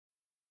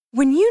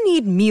When you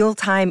need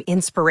mealtime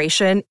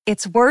inspiration,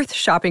 it's worth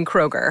shopping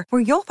Kroger,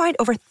 where you'll find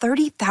over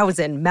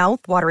 30,000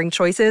 mouth-watering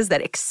choices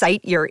that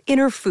excite your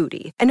inner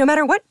foodie. And no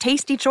matter what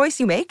tasty choice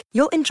you make,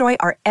 you'll enjoy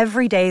our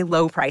everyday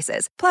low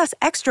prices, plus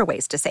extra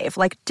ways to save,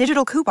 like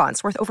digital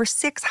coupons worth over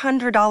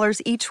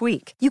 $600 each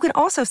week. You can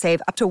also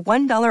save up to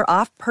 $1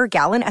 off per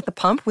gallon at the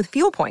pump with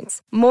fuel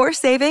points. More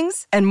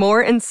savings and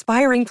more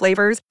inspiring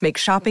flavors make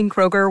shopping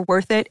Kroger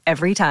worth it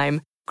every time.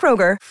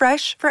 Kroger,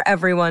 fresh for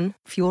everyone.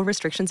 Fuel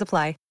restrictions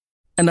apply.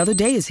 Another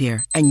day is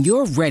here, and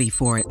you're ready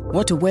for it.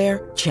 What to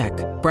wear? Check.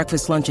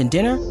 Breakfast, lunch, and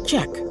dinner?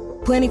 Check.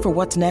 Planning for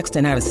what's next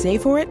and how to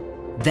save for it?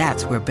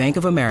 That's where Bank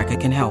of America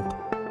can help.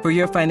 For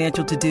your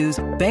financial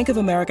to-dos, Bank of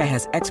America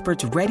has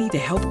experts ready to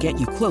help get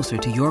you closer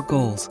to your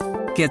goals.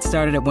 Get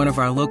started at one of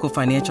our local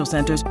financial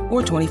centers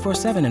or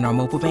 24/7 in our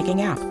mobile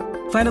banking app.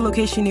 Find a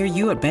location near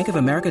you at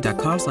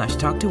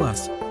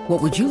bankofamerica.com/talktous.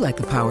 What would you like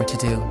the power to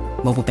do?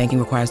 Mobile banking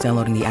requires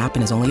downloading the app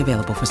and is only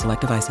available for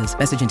select devices.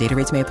 Message and data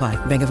rates may apply.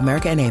 Bank of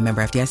America N.A.,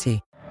 member FDIC.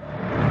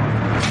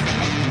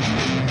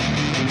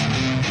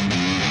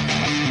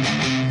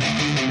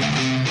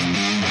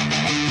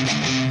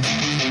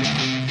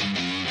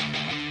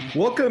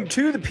 Welcome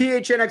to the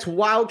PHNX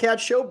Wildcat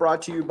Show,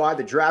 brought to you by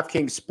the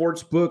DraftKings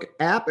Sportsbook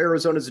app,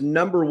 Arizona's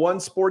 #1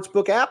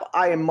 sportsbook app.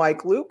 I am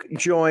Mike Luke,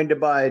 joined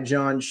by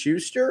John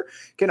Schuster.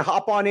 Can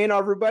hop on in,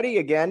 everybody.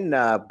 Again,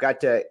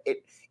 got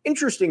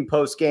interesting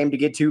post game to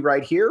get to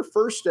right here.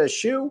 First,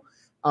 Shu,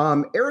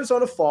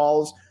 Arizona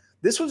Falls.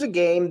 This was a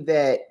game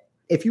that,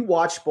 if you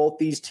watched both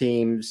these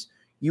teams,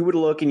 you would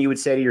look and you would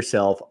say to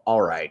yourself,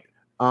 all right,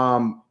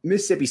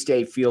 Mississippi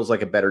State feels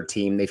like a better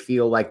team. They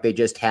feel like they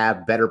just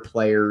have better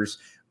players.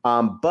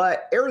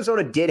 But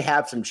Arizona did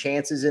have some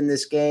chances in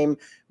this game,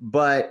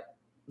 but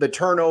the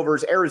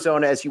turnovers,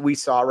 Arizona, as we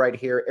saw right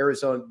here,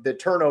 the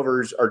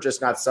turnovers are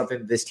just not something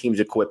that this team's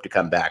equipped to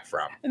come back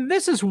from. And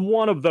this is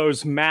one of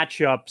those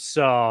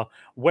matchups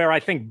where I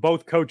think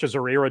both coaches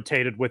are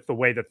irritated with the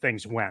way that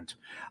things went.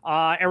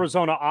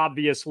 Arizona,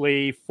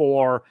 obviously,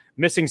 for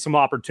missing some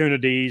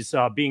opportunities,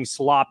 being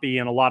sloppy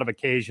in a lot of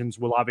occasions.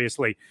 We'll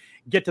obviously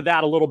get to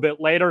that a little bit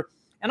later.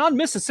 And on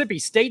Mississippi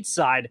State's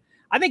side,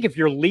 I think if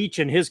you're Leach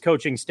and his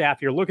coaching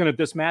staff, you're looking at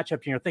this matchup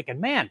and you're thinking,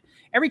 man,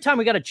 every time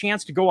we got a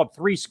chance to go up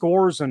 3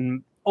 scores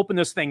and open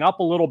this thing up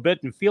a little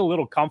bit and feel a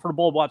little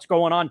comfortable with what's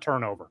going on,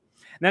 turnover.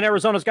 And then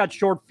Arizona's got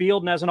short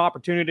field and has an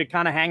opportunity to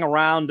kind of hang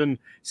around and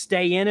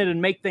stay in it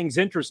and make things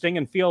interesting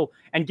and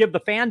give the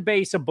fan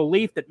base a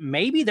belief that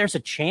maybe there's a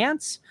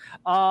chance.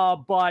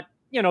 But,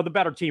 the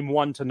better team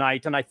won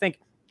tonight. And I think,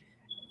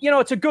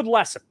 it's a good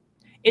lesson.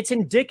 It's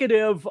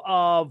indicative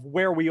of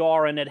where we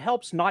are, and it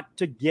helps not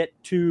to get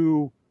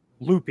too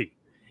loopy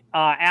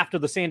after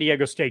the San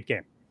Diego State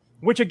game,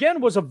 which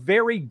again was a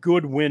very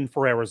good win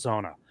for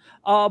Arizona.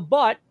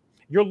 But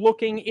you're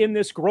looking in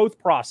this growth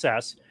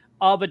process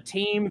of a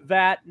team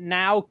that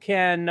now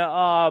can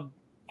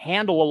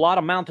handle a lot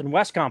of Mountain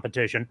West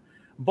competition,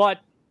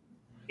 but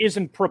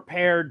isn't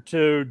prepared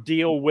to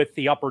deal with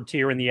the upper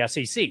tier in the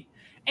SEC.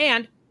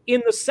 And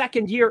in the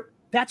second year,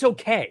 that's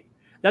okay.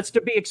 That's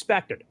to be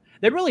expected.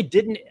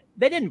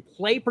 They didn't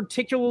play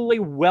particularly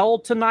well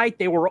tonight.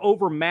 They were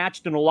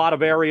overmatched in a lot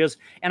of areas.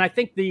 And I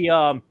think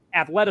the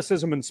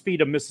athleticism and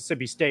speed of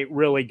Mississippi State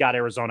really got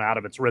Arizona out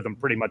of its rhythm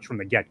pretty much from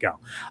the get-go.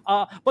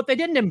 But they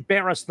didn't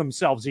embarrass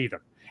themselves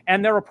either.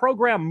 And they're a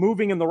program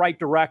moving in the right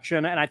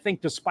direction. And I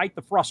think despite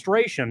the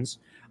frustrations,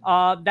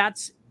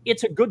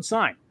 it's a good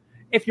sign.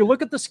 If you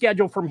look at the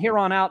schedule from here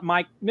on out,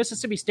 Mike,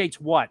 Mississippi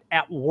State's what?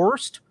 At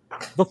worst,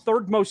 the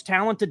third most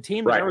talented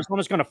team that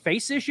Arizona's going to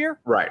face this year?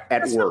 Right,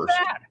 at That's worst.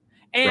 Not bad.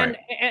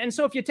 And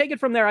so if you take it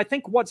from there, I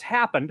think what's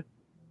happened,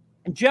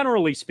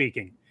 generally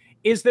speaking,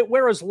 is that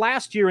whereas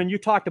last year, and you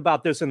talked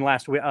about this in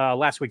last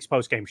week's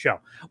postgame show,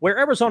 where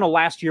Arizona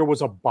last year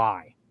was a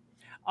bye.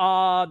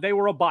 They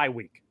were a bye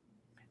week.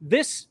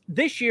 This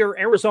year,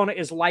 Arizona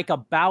is like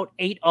about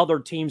 8 other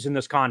teams in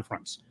this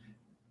conference.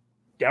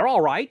 They're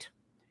all right,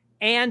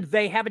 and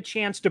they have a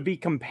chance to be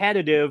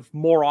competitive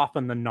more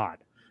often than not.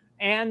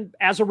 And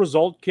as a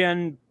result,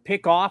 can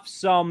pick off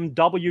some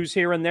W's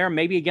here and there,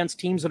 maybe against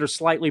teams that are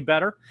slightly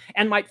better,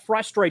 and might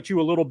frustrate you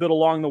a little bit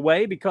along the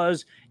way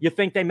because you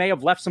think they may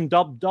have left some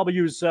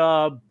W's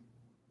on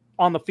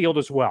the field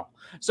as well.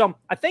 So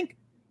I think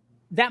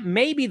that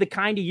may be the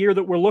kind of year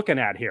that we're looking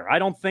at here. I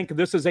don't think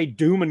this is a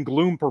doom and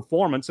gloom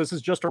performance. This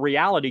is just a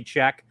reality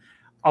check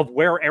of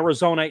where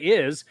Arizona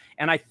is,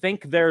 and I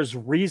think there's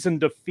reason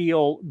to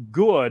feel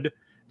good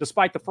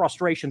despite the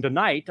frustration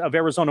tonight of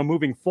Arizona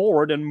moving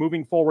forward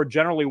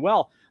generally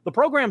well. The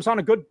program's on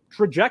a good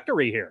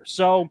trajectory here.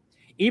 So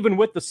even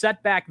with the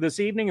setback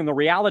this evening and the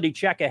reality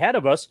check ahead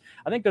of us,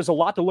 I think there's a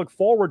lot to look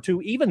forward to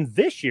even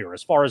this year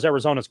as far as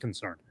Arizona's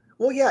concerned.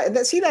 Well, yeah, and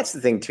that's the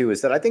thing too,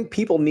 is that I think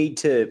people need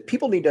to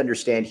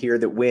understand here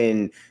that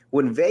when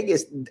when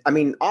Vegas, I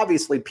mean,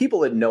 obviously people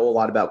that know a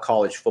lot about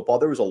college football,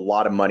 there was a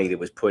lot of money that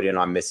was put in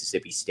on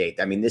Mississippi State.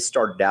 I mean, this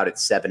started out at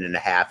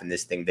 7.5 and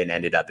this thing then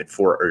ended up at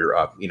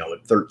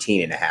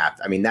 13.5.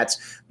 I mean,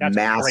 that's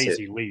massive. A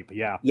crazy leap.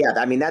 Yeah. Yeah.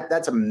 I mean,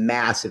 that's a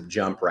massive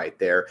jump right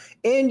there.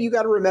 And you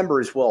got to remember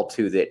as well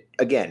too, that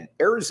again,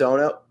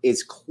 Arizona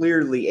is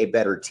clearly a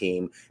better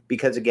team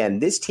because again,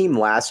 this team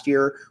last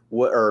year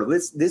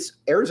this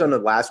Arizona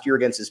last year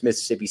against this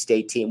Mississippi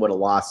State team would have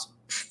lost,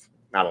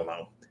 I don't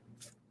know,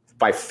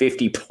 by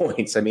 50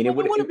 points. I mean, it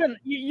would have been,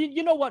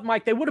 you know what,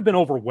 Mike, they would have been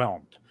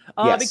overwhelmed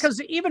yes. Because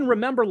even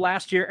remember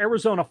last year,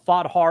 Arizona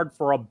fought hard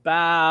for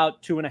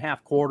about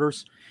 2.5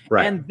 quarters.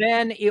 Right. And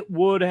then it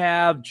would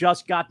have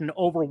just gotten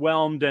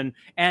overwhelmed. And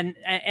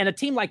a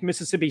team like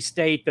Mississippi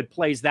State that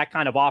plays that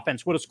kind of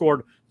offense would have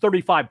scored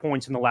 35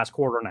 points in the last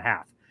quarter and a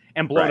half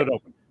and blown it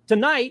open.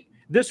 Tonight,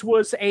 this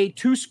was a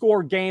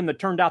 2-score game that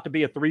turned out to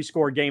be a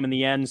 3-score game in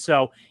the end.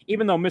 So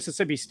even though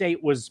Mississippi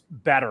State was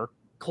better,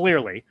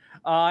 clearly,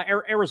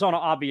 Arizona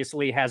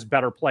obviously has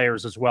better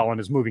players as well and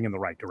is moving in the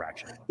right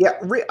direction. Yeah,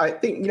 I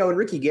think, and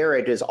Ricky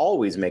Garrett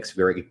always makes a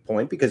very good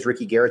point because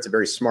Ricky Garrett's a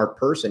very smart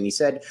person. He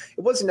said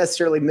it wasn't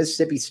necessarily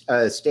Mississippi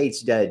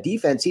State's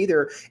defense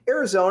either.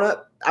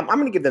 Arizona, I'm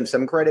going to give them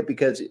some credit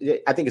because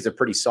I think it's a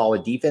pretty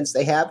solid defense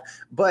they have.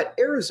 But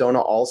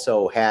Arizona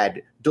also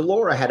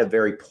DeLora had a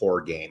very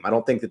poor game. I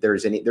don't think that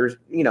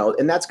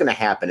and that's going to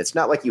happen. It's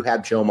not like you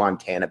have Joe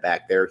Montana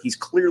back there. He's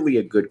clearly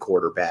a good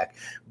quarterback,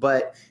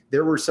 but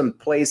there were some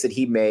plays that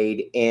he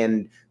made.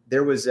 And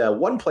there was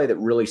one play that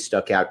really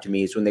stuck out to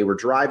me is when they were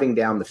driving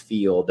down the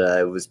field.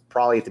 It was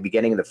probably at the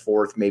beginning of the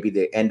fourth, maybe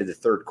the end of the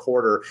third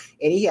quarter.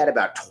 And he had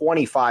about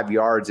 25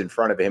 yards in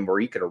front of him where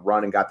he could have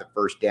run and got the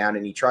first down.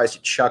 And he tries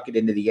to chuck it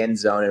into the end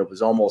zone. And it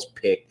was almost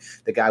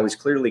picked. The guy was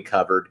clearly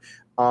covered.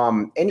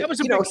 And that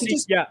was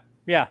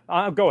Yeah.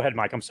 Go ahead,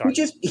 Mike. I'm sorry.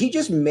 He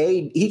just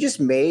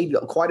made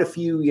quite a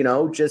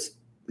few, just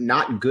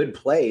not good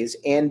plays,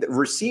 and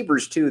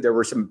receivers too. There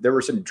were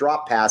some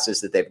drop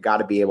passes that they've got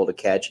to be able to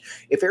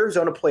catch. If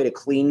Arizona played a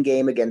clean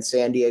game against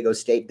San Diego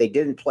State, they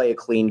didn't play a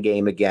clean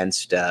game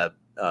against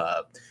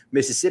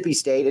Mississippi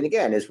State. And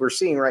again, as we're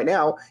seeing right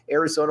now,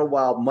 Arizona,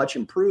 while much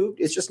improved,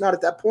 is just not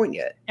at that point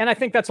yet. And I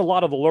think that's a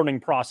lot of the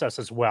learning process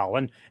as well.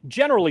 And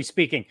generally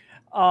speaking,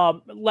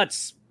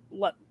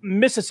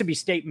 Mississippi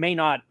State may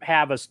not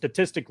have a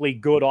statistically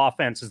good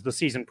offense as the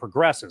season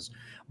progresses,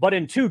 but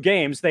in 2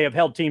 games, they have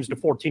held teams to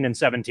 14 and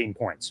 17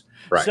 points.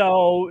 Right.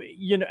 So,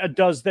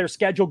 does their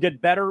schedule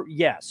get better?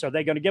 Yes. Are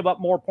they going to give up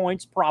more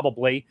points?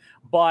 Probably.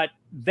 But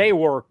they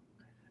were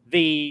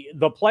the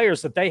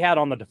players that they had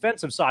on the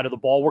defensive side of the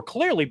ball were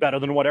clearly better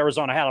than what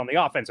Arizona had on the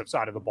offensive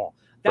side of the ball.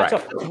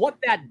 What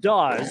that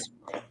does,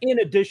 in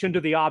addition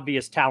to the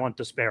obvious talent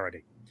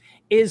disparity,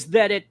 is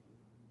that it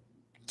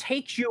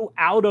takes you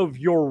out of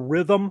your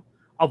rhythm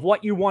of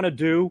what you want to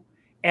do.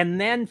 And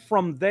then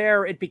from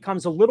there, it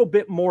becomes a little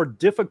bit more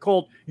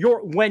difficult.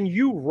 When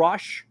you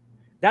rush,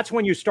 that's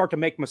when you start to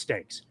make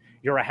mistakes.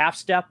 You're a half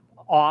step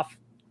off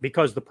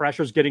because the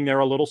pressure's getting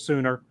there a little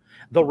sooner.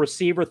 The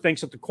receiver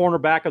thinks that the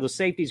cornerback or the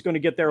safety is going to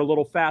get there a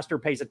little faster,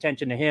 pays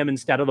attention to him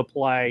instead of the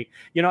play.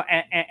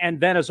 And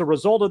then as a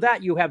result of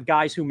that, you have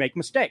guys who make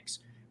mistakes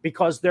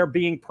because they're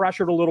being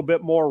pressured a little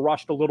bit more,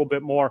 rushed a little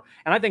bit more.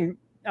 And I think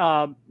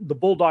the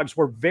Bulldogs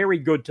were very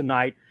good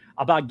tonight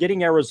about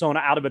getting Arizona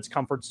out of its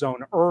comfort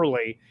zone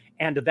early,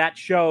 and that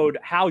showed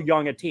how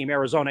young a team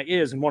Arizona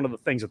is and one of the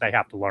things that they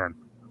have to learn.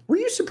 Were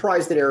you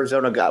surprised that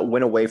Arizona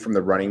went away from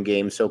the running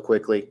game so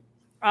quickly?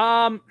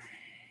 It's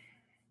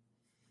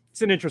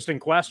an interesting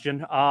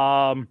question.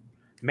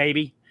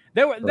 Maybe.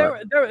 There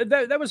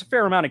was a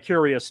fair amount of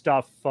curious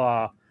stuff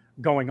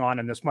going on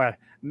in this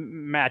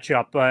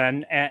matchup,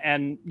 and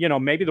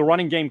maybe the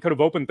running game could have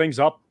opened things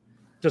up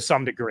to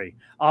some degree.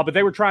 But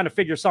they were trying to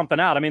figure something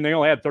out. I mean, they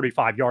only had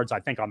 35 yards, I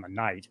think, on the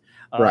night.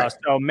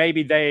 So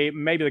maybe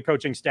the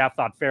coaching staff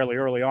thought fairly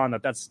early on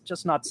that that's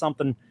just not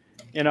something,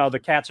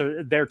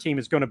 their team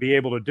is going to be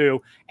able to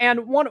do.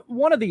 And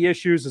one of the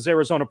issues as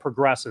Arizona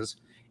progresses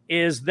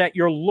is that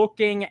you're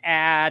looking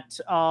at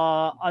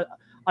a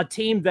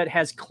team that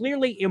has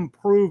clearly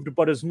improved,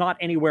 but is not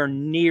anywhere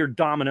near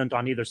dominant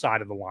on either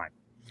side of the line.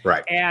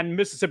 Right. And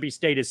Mississippi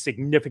State is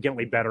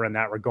significantly better in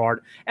that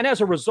regard. And as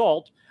a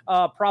result,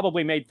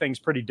 probably made things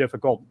pretty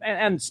difficult.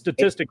 And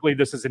statistically,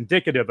 this is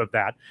indicative of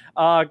that.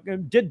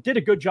 Did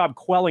a good job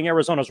quelling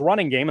Arizona's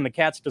running game, and the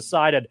Cats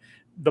decided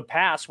the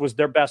pass was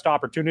their best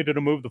opportunity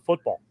to move the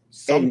football.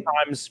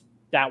 Sometimes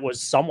that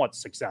was somewhat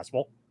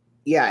successful.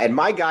 Yeah, and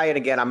my guy, and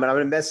again, I'm going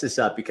to mess this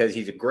up because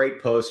he's a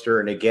great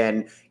poster. And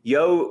again,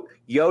 Yoda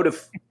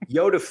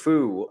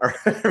Fu,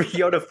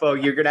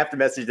 you're going to have to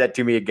message that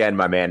to me again,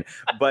 my man.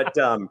 But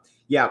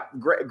yeah,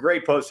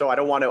 great post. So I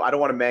don't want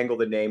to mangle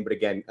the name, but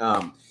again,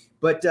 I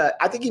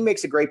think he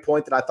makes a great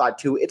point that I thought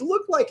too. It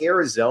looked like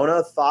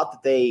Arizona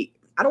thought that I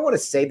don't want to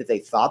say that they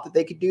thought that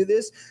they could do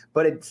this,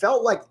 but it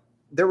felt like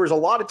there was a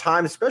lot of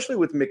times, especially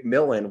with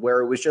McMillan,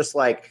 where it was just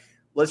like,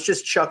 let's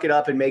just chuck it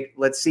up and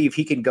let's see if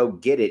he can go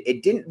get it.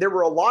 It didn't. There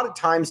were a lot of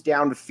times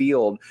down the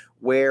field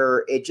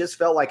where it just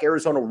felt like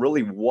Arizona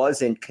really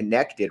wasn't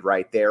connected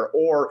right there,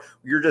 or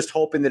you're just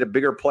hoping that a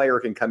bigger player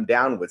can come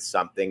down with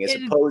something as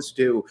opposed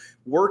to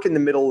work in the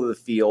middle of the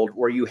field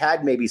where you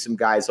had maybe some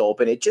guys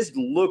open. It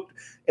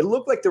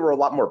looked like there were a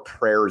lot more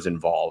prayers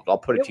involved. I'll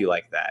put it to you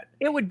like that.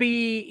 It would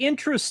be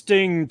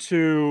interesting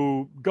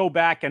to go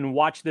back and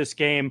watch this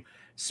game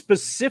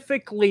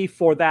specifically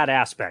for that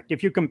aspect.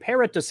 If you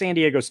compare it to San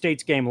Diego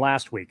State's game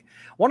last week,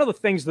 one of the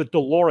things that de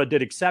Laura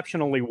did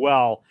exceptionally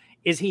well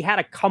is he had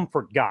a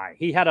comfort guy.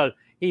 He had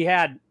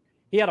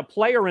a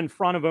player in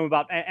front of him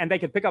and they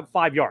could pick up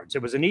 5 yards.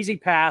 It was an easy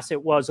pass.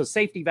 It was a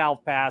safety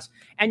valve pass,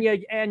 and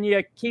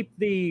you keep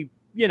the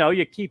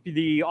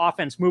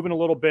offense moving a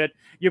little bit.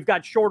 You've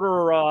got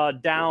shorter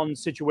down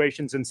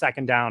situations in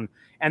second down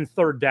and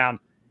third down.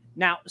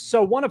 Now,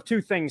 so one of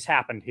two things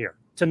happened here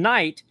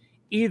tonight.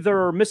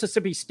 Either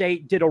Mississippi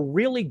State did a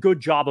really good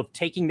job of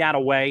taking that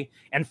away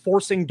and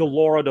forcing de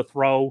Laura to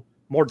throw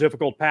more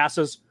difficult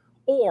passes,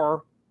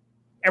 or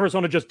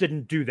Arizona just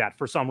didn't do that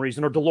for some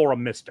reason, or de Laura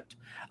missed it.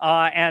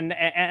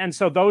 And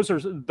so those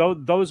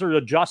are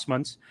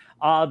adjustments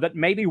that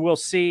maybe we'll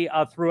see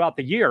throughout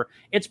the year.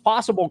 It's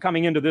possible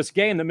coming into this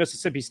game that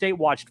Mississippi State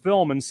watched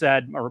film and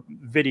said, or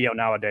video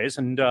nowadays,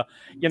 and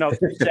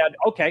said,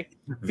 okay,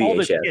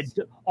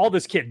 all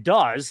this kid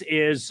does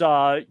is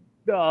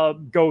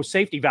go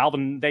safety valve,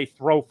 and they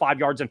throw 5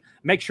 yards and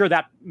make sure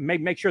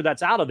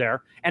that's out of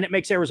there, and it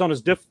makes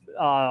Arizona's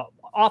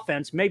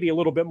offense maybe a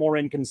little bit more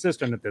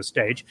inconsistent at this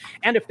stage.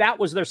 And if that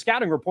was their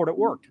scouting report, it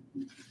worked.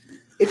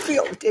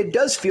 It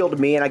does feel to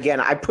me, and again,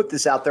 I put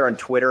this out there on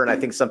Twitter, and I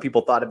think some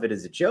people thought of it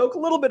as a joke, a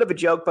little bit of a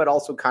joke, but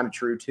also kind of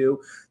true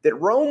too, that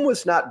Rome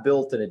was not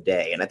built in a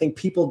day. And I think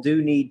people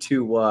do need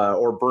to,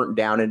 or burnt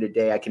down in a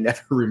day. I can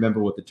never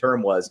remember what the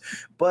term was,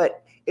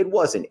 but it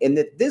wasn't. And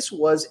that this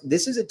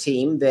is a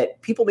team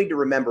that people need to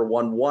remember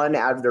won 1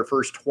 out of their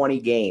first 20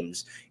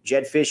 games.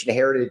 Jedd Fisch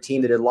inherited a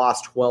team that had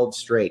lost 12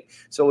 straight.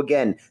 So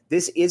again,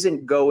 this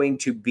isn't going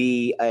to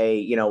be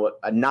a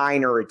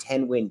 9 or a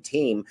 10 win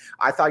team.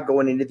 I thought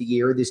going into the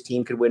year, this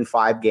team could win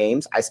 5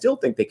 games. I still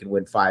think they can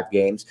win 5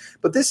 games,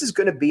 but this is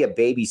going to be a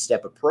baby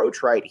step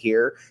approach right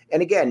here.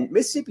 And again,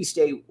 Mississippi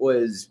State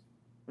was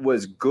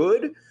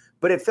good,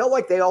 but it felt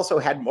like they also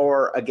had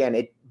more,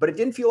 but it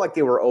didn't feel like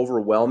they were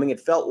overwhelming. It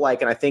felt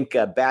like, and I think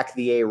Back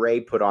the A. Ray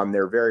put on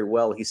there very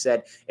well, he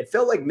said, it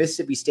felt like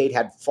Mississippi State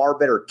had far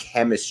better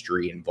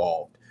chemistry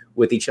involved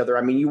with each other.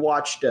 I mean, you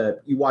watched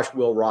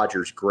Will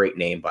Rogers, great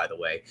name, by the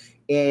way.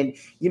 And,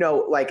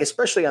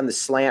 especially on the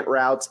slant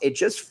routes, it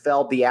just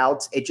felt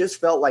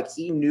like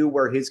he knew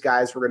where his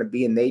guys were going to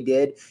be, and they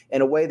did,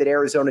 in a way that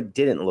Arizona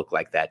didn't look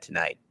like that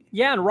tonight.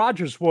 Yeah, and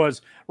Rogers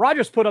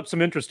put up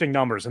some interesting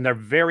numbers, and they're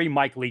very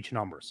Mike Leach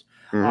numbers.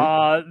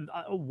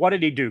 Mm-hmm. What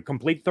did he do?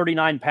 Complete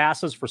 39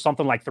 passes for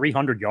something like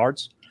 300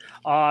 yards.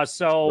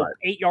 So right.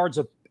 8 yards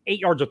of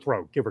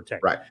throw, give or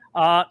take. Right.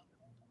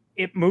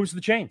 It moves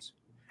the chains.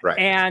 Right.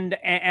 And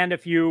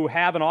if you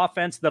have an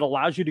offense that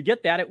allows you to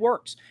get that, it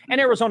works.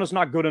 And Arizona's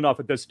not good enough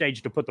at this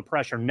stage to put the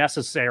pressure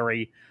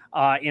necessary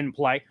in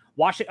play.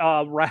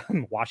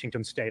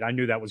 Washington State, I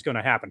knew that was going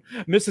to happen.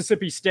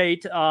 Mississippi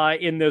State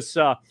in this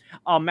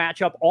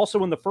matchup,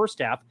 also in the first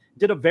half,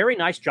 did a very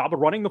nice job of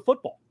running the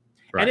football.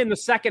 Right. And in the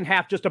second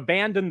half, just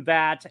abandoned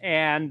that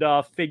and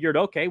figured,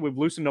 okay, we've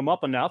loosened them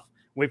up enough.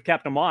 We've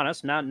kept them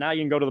honest. Now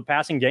you can go to the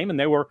passing game, and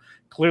they were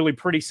clearly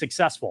pretty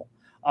successful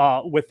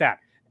with that.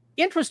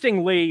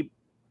 Interestingly,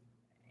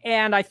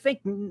 and I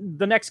think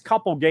the next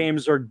couple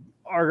games are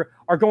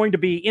going to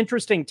be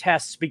interesting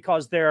tests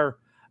because they're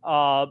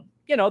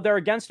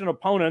against an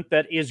opponent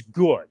that is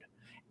good.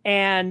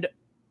 And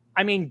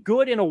I mean,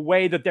 good in a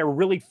way that they're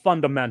really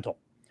fundamental.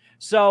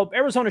 So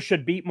Arizona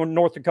should beat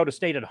North Dakota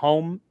State at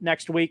home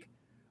next week.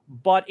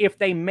 But if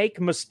they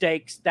make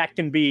mistakes, that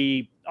can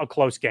be a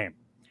close game.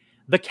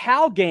 The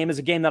Cal game is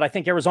a game that I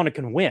think Arizona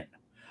can win.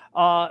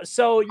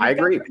 So I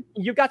agree.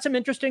 You've got some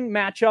interesting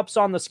matchups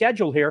on the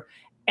schedule here.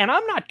 And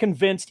I'm not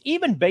convinced,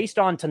 even based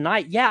on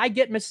tonight, I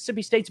get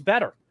Mississippi State's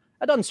better.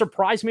 That doesn't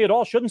surprise me at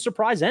all. Shouldn't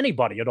surprise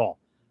anybody at all.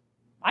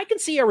 I can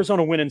see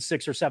Arizona winning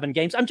 6 or 7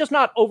 games. I'm just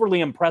not overly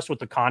impressed with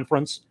the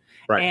conference.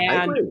 Right.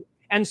 I agree.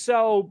 And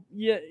so,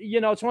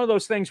 it's one of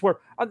those things where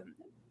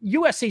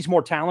USC's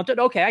more talented.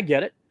 Okay, I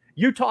get it.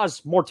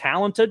 Utah's more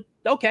talented.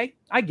 Okay,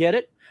 I get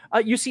it.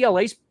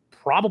 UCLA's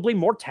probably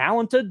more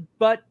talented,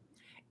 but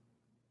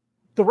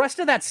the rest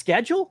of that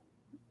schedule,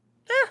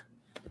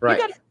 right?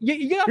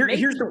 You got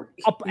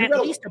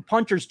at least a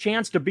puncher's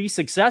chance to be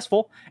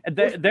successful. And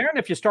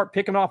if you start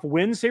picking off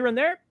wins here and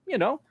there,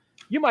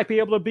 you might be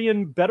able to be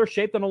in better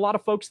shape than a lot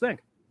of folks think.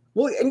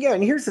 Well,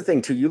 and here's the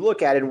thing, too. You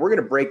look at it, and we're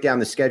going to break down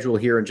the schedule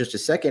here in just a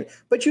second.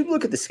 But you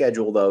look at the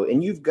schedule, though,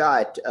 and you've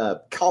got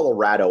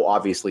Colorado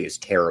obviously is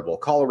terrible.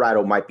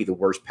 Colorado might be the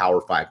worst Power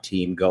 5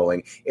 team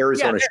going.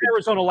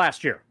 Arizona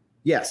last year.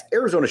 Yes,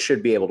 Arizona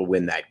should be able to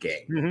win that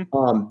game.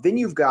 Mm-hmm. Then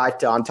you've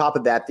got, on top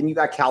of that, you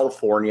got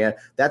California.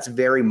 That's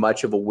very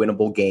much of a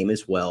winnable game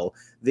as well.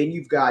 Then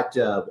you've got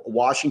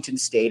Washington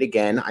State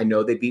again. I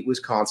know they beat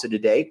Wisconsin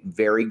today.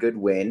 Very good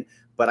win.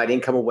 but I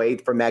didn't come away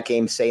from that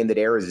game saying that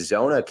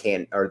Arizona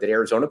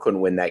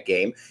couldn't win that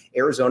game.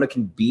 Arizona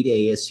can beat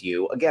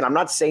ASU. Again, I'm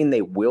not saying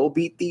they will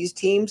beat these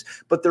teams,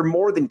 but they're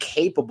more than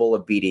capable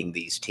of beating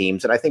these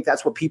teams. And I think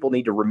that's what people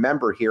need to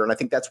remember here. And I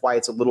think that's why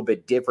it's a little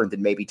bit different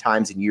than maybe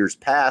times in years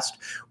past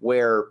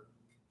where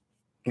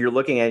you're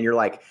looking at it and you're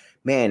like,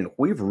 man,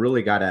 we've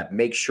really got to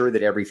make sure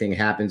that everything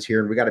happens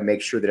here. And we got to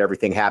make sure that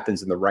everything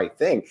happens in the right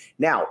thing.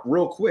 Now,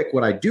 real quick,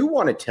 what I do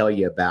want to tell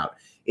you about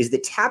is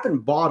that Tap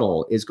and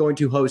Bottle is going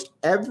to host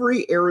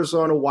every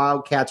Arizona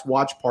Wildcats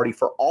watch party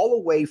for all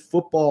away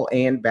football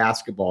and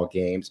basketball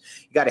games.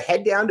 You got to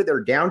head down to their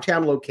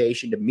downtown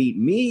location to meet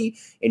me,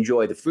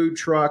 enjoy the food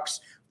trucks,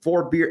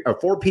 Four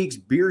Peaks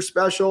beer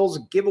specials,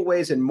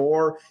 giveaways, and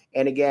more.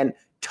 And again,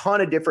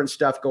 ton of different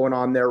stuff going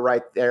on there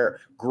right there.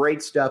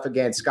 Great stuff.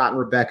 Again, Scott and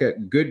Rebecca,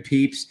 good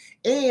peeps.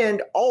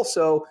 And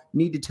also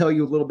need to tell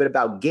you a little bit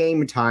about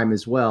Game Time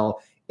as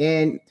well.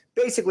 And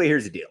basically,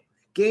 here's the deal.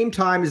 Game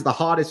Time is the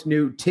hottest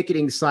new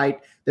ticketing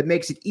site that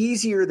makes it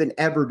easier than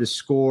ever to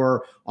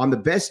score on the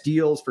best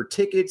deals for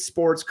tickets,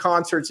 sports,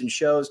 concerts, and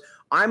shows.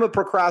 I'm a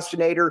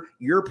procrastinator.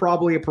 You're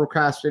probably a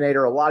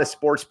procrastinator. A lot of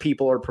sports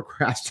people are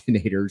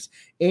procrastinators.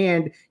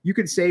 And you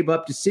can save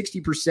up to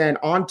 60%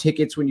 on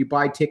tickets when you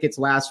buy tickets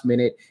last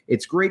minute.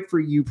 It's great for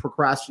you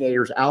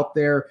procrastinators out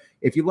there.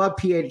 If you love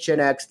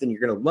PHNX, then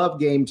you're going to love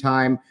Game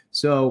Time.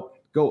 So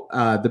go.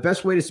 The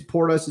best way to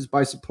support us is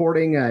by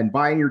supporting and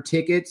buying your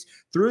tickets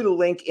through the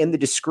link in the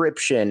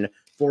description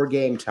for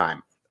Game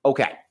Time.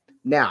 Okay,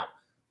 now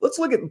let's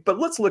look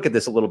at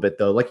this a little bit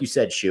though. Like you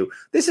said, Shu,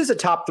 this is a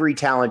top 3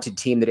 talented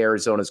team that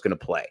Arizona is going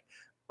to play,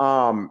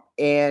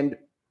 and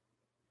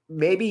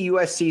maybe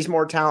USC's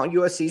more talent.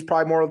 USC's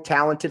probably more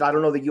talented. I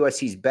don't know that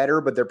USC's better,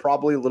 but they're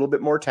probably a little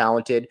bit more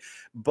talented.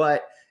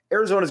 But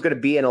Arizona's going to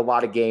be in a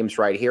lot of games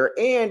right here.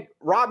 And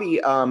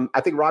Robbie,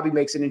 I think Robbie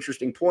makes an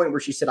interesting point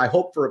where she said, I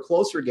hope for a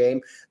closer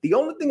game. The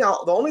only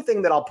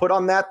thing that I'll put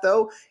on that,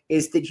 though,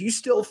 is that you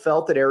still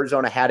felt that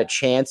Arizona had a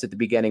chance at the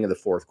beginning of the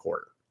fourth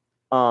quarter.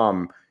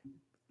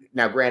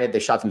 Now, granted, they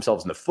shot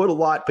themselves in the foot a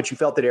lot, but you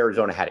felt that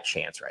Arizona had a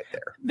chance right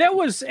there. There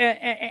was,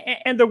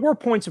 and there were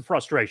points of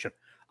frustration.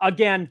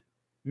 Again,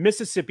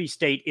 Mississippi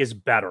State is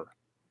better.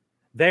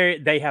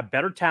 They have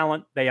better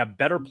talent. They have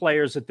better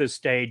players at this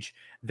stage.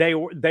 They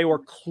were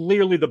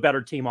clearly the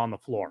better team on the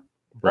floor,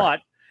 Right.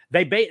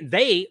 but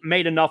they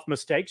made enough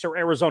mistakes, or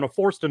Arizona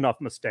forced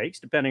enough mistakes,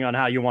 depending on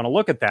how you want to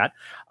look at that,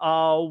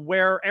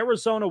 where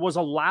Arizona was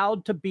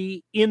allowed to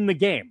be in the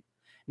game.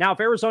 Now, if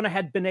Arizona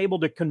had been able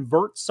to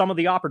convert some of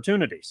the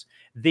opportunities,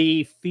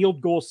 the field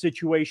goal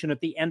situation at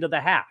the end of the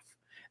half,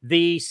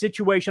 the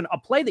situation, a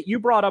play that you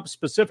brought up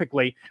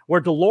specifically, where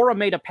Delora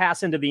made a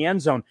pass into the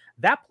end zone,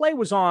 that play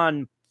was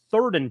on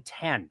 3rd and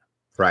 10.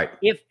 Right.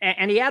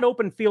 And he had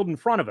open field in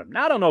front of him.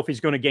 Now, I don't know if he's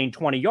going to gain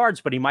 20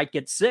 yards, but he might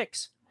get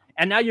 6.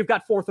 And now you've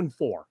got 4th and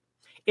 4.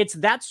 It's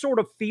that sort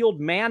of field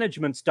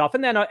management stuff.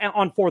 And then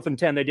on 4th and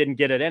 10, they didn't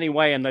get it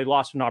anyway, and they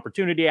lost an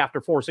opportunity after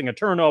forcing a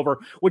turnover,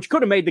 which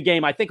could have made the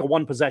game, I think, a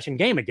one-possession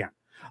game again.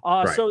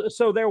 Right.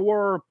 So there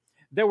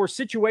were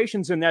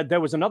situations in that.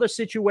 There was another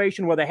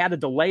situation where they had a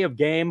delay of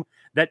game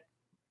that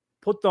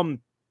put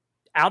them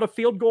out of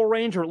field goal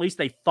range, or at least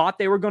they thought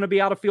they were going to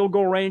be out of field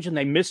goal range, and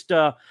they missed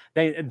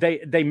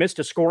they missed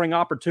a scoring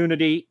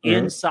opportunity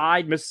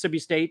inside Mississippi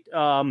State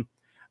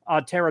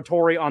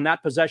territory on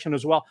that possession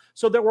as well.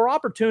 So there were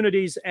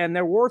opportunities and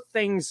there were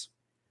things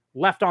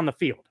left on the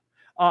field.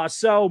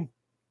 So,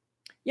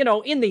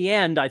 in the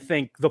end, I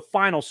think the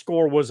final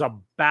score was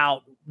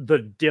about the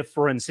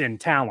difference in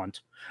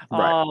talent.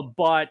 Right.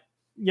 But,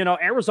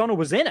 Arizona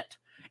was in it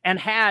and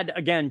had,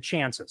 again,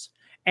 chances.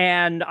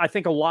 And I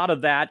think a lot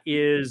of that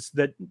is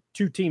that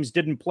two teams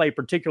didn't play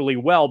particularly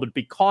well, but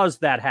because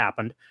that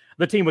happened,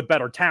 the team with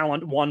better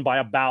talent won by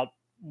about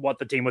what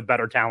the team with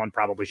better talent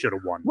probably should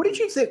have won. What did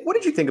you think? What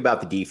did you think about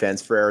the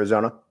defense for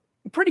Arizona?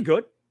 Pretty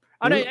good.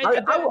 I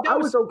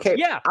was okay.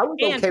 Yeah, I was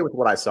okay with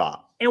what I saw.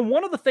 And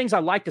one of the things I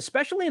liked,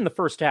 especially in the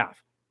first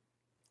half,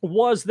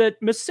 was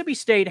that Mississippi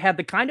State had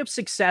the kind of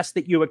success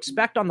that you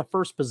expect on the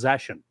first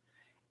possession,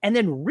 and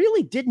then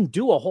really didn't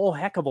do a whole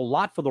heck of a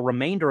lot for the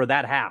remainder of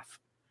that half.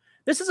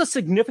 This is a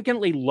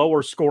significantly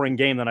lower scoring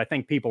game than I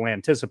think people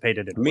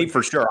anticipated it. Me,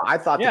 for sure. I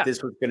thought that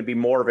this was going to be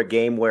more of a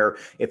game where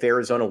if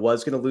Arizona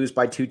was going to lose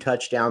by 2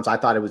 touchdowns, I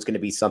thought it was going to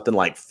be something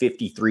like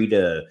 53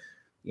 to,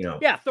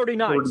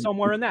 39, 30,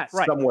 somewhere in that.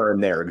 Right. Somewhere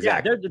in there.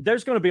 Exactly. Yeah,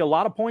 there's going to be a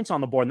lot of points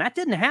on the board, and that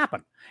didn't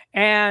happen.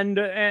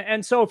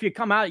 And so if you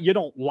come out, you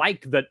don't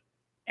like that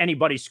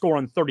anybody's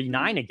scoring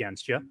 39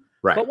 against you.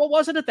 Right. But what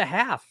was it at the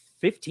half?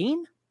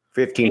 15?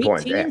 15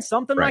 points,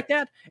 something right. like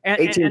that.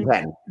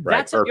 18-10,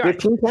 right? Or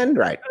 15-10,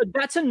 right?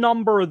 That's a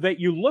number that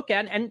you look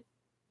at, and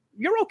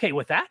you're okay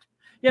with that,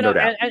 No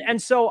doubt.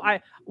 and so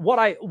what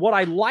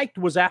I liked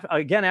was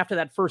after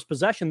that first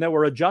possession, there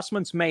were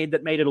adjustments made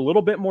that made it a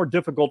little bit more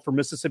difficult for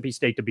Mississippi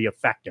State to be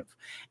effective,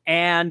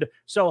 and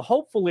so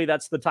hopefully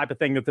that's the type of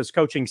thing that this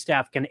coaching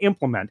staff can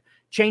implement,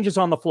 changes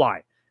on the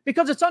fly,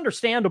 because it's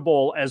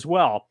understandable as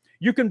well.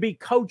 You can be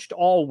coached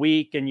all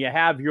week and you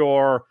have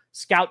your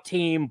scout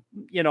team,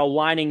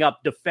 lining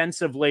up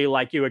defensively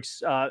like you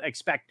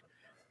expect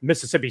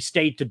Mississippi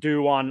State to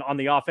do on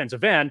the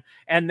offensive end,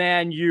 and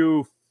then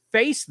you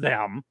face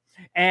them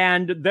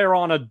and they're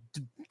on a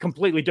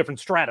completely different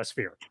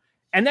stratosphere.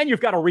 And then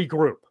you've got to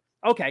regroup.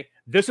 Okay,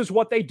 this is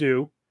what they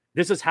do.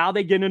 This is how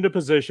they get into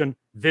position.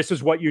 This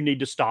is what you need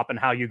to stop and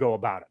how you go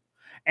about it.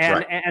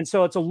 And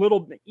so it's a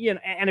little,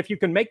 and if you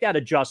can make that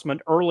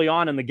adjustment early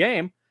on in the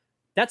game,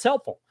 that's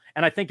helpful.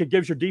 And I think it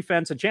gives your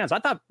defense a chance. I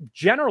thought,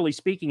 generally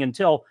speaking,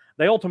 until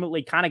they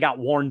ultimately kind of got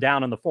worn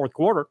down in the fourth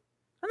quarter,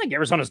 I think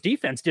Arizona's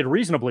defense did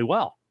reasonably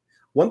well.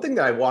 One thing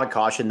that I want to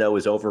caution, though,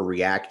 is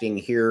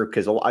overreacting here,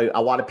 because a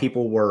lot of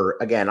people were,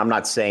 again, I'm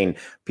not saying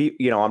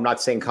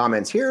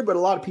comments here, but a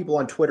lot of people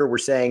on Twitter were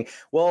saying,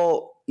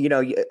 well,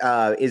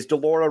 is de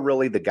Laura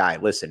really the guy?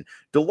 Listen,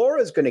 de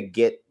Laura is going to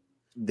get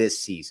this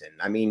season.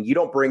 I mean, you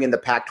don't bring in the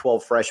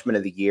Pac-12 freshman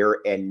of the year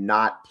and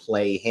not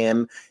play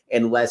him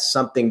unless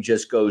something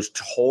just goes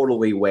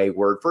totally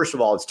wayward. First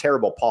of all, it's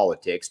terrible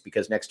politics,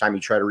 because next time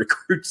you try to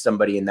recruit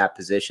somebody in that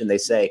position, they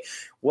say,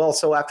 well,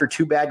 so after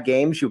 2 bad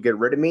games, you'll get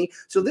rid of me.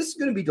 So this is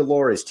going to be de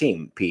Laura's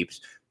team, peeps.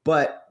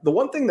 But the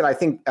one thing that I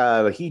think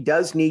he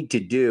does need to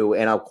do,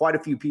 and quite a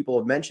few people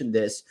have mentioned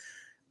this,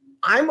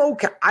 I'm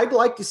okay. I'd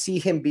like to see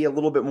him be a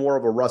little bit more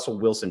of a Russell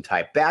Wilson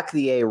type. Back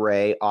the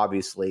A-Ray,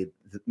 obviously,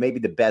 maybe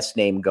the best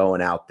name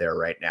going out there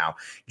right now.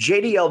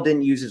 JDL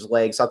didn't use his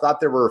legs. I thought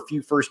there were a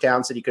few first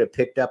downs that he could have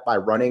picked up by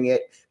running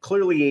it.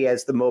 Clearly, he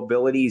has the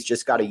mobility. He's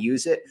just got to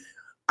use it.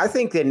 I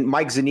think that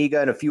Mike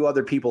Zuniga and a few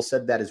other people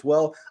said that as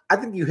well. I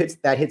think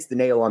that hits the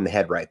nail on the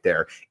head right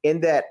there.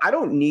 In that, I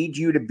don't need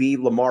you to be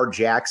Lamar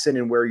Jackson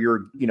and where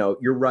you're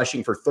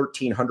rushing for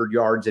 1,300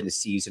 yards in a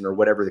season or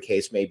whatever the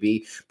case may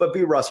be, but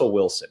be Russell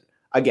Wilson.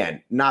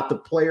 Again, not the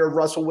player of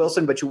Russell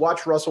Wilson, but you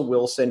watch Russell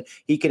Wilson,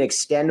 he can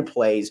extend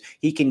plays.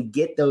 He can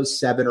get those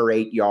 7 or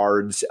 8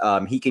 yards.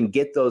 He can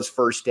get those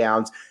first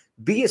downs.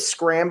 Be a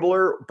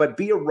scrambler, but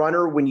be a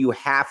runner when you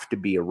have to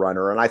be a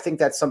runner. And I think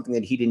that's something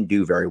that he didn't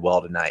do very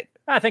well tonight.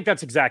 I think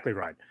that's exactly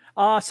right.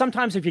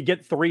 Sometimes if you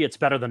get 3, it's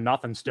better than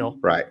nothing still.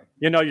 Right.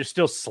 You're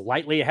still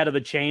slightly ahead of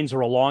the chains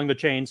or along the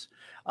chains.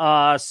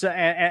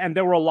 And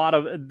there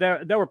were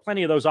there were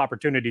plenty of those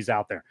opportunities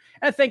out there.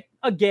 And I think,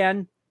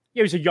 again,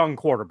 he was a young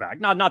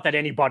quarterback. Not that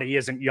anybody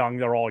isn't young;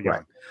 they're all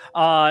young.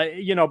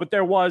 Right. But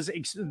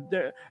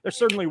there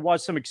certainly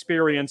was some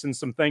experience and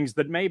some things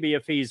that maybe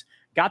if he's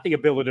got the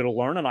ability to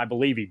learn, and I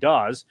believe he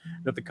does,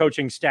 that the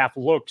coaching staff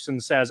looks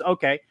and says,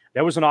 okay,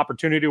 there was an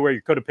opportunity where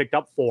you could have picked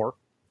up 4.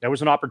 There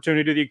was an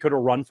opportunity that you could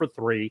have run for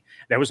 3.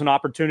 There was an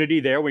opportunity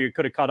there where you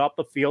could have cut up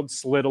the field,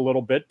 slid a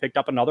little bit, picked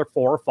up another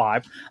 4 or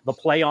 5. The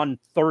play on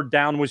 3rd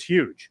down was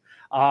huge.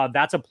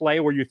 That's a play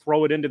where you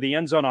throw it into the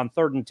end zone on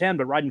 3rd and 10,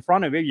 but right in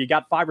front of you, you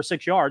got 5 or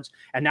 6 yards,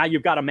 and now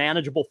you've got a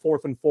manageable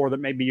 4th and 4 that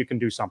maybe you can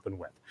do something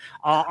with.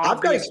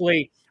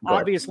 Obviously,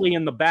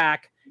 in the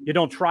back, you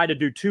don't try to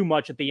do too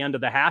much at the end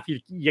of the half.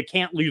 You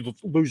can't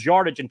lose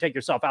yardage and take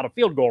yourself out of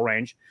field goal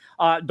range.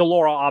 De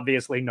Laura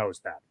obviously knows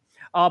that.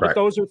 But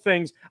those are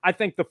things I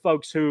think the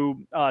folks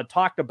who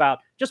talked about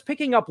just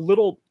picking up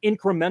little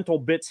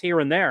incremental bits here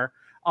and there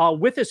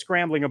with his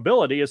scrambling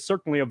ability is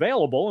certainly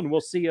available, and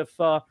we'll see if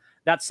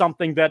that's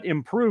something that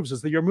improves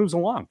as the year moves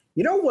along.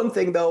 One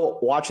thing, though,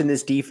 watching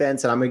this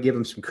defense, and I'm going to give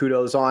him some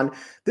kudos on,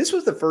 this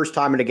was the first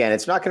time, and again,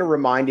 it's not going to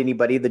remind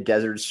anybody of the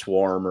Desert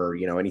Swarm or,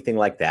 anything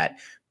like that,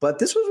 but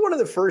this was one of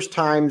the first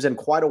times in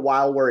quite a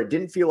while where it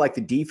didn't feel like the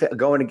defense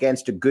going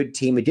against a good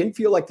team. It didn't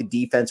feel like the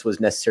defense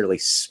was necessarily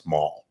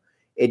small.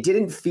 It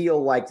didn't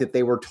feel like that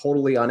they were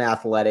totally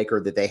unathletic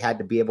or that they had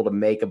to be able to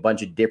make a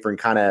bunch of different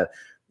kind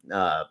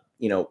of,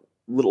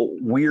 little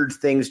weird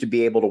things to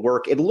be able to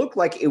work. It looked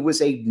like it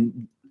was a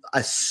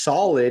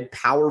solid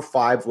Power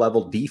 5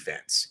 level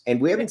defense. And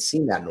we haven't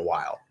seen that in a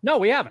while. No,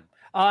 we haven't.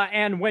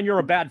 And when you're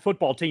a bad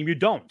football team, you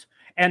don't.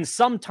 And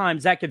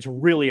sometimes that gets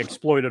really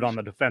exploited on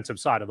the defensive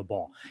side of the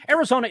ball.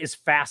 Arizona is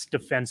fast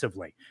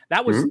defensively.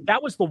 That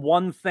was the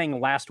one thing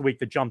last week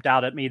that jumped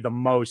out at me the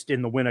most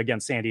in the win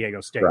against San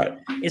Diego State,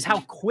 is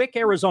how quick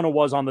Arizona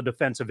was on the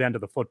defensive end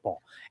of the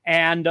football.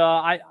 And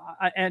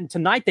and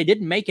tonight they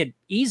didn't make it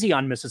easy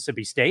on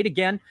Mississippi State.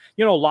 Again,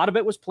 a lot of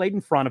it was played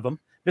in front of them.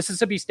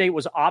 Mississippi State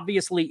was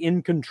obviously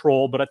in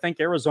control, but I think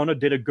Arizona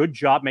did a good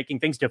job making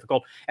things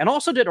difficult and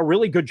also did a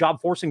really good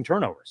job forcing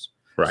turnovers.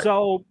 Right.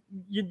 So,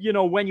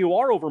 when you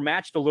are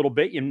overmatched a little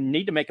bit, you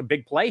need to make a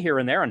big play here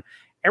and there. And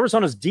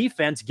Arizona's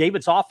defense gave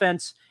its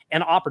offense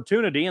an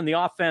opportunity, and the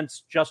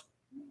offense just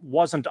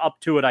wasn't up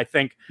to it, I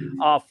think,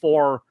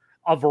 for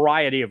a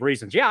variety of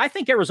reasons. Yeah, I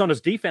think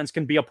Arizona's defense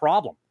can be a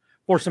problem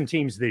for some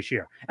teams this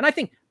year. And I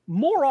think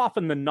more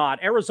often than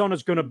not,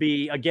 Arizona's going to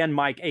be, again,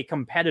 Mike, a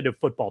competitive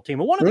football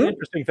team. And one of the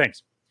interesting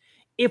things,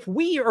 if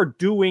we are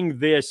doing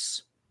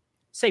this,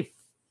 say,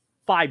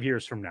 5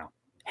 years from now,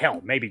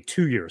 hell, maybe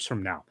 2 years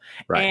from now,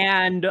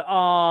 and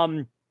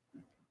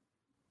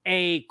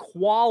a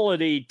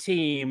quality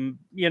team,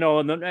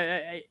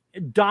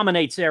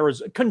 dominates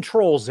Arizona,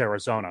 controls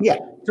Arizona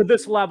to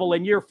this level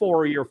in year 4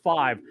 or year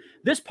 5,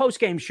 this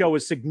postgame show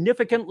is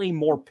significantly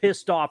more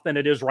pissed off than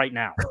it is right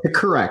now.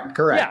 Correct.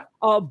 Yeah,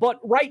 but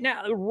right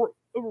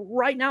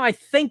now, I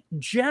think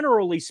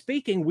generally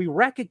speaking, we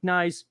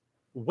recognize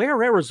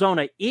where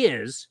Arizona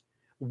is,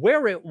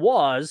 where it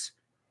was,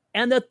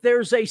 and that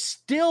there's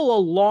still a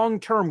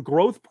long-term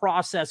growth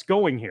process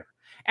going here.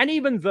 And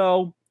even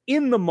though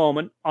in the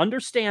moment,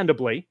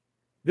 understandably,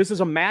 this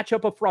is a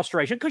matchup of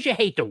frustration because you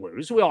hate to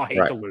lose. We all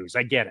hate to lose.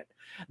 I get it.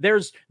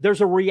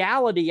 There's a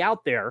reality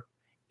out there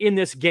in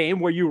this game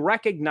where you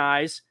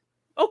recognize,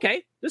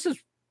 okay, this is,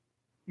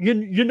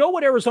 you know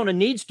what Arizona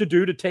needs to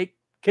do to take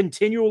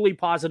continually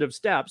positive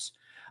steps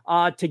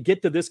to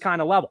get to this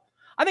kind of level.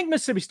 I think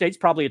Mississippi State's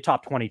probably a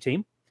top 20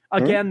 team.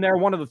 Again, they're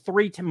one of the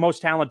 3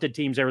 most talented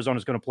teams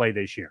Arizona's going to play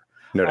this year.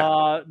 No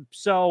doubt.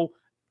 So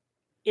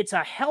it's a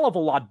hell of a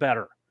lot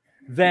better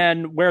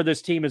than where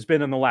this team has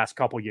been in the last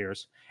couple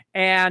years.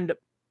 And,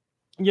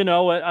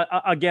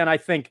 again, I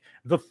think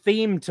the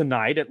theme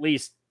tonight, at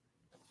least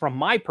from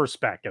my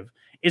perspective,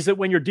 is that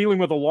when you're dealing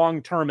with a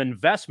long-term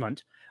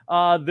investment,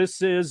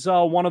 this is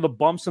one of the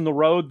bumps in the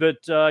road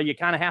that you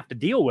kind of have to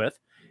deal with.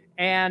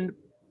 And,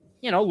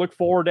 look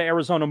forward to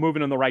Arizona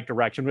moving in the right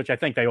direction, which I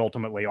think they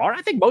ultimately are.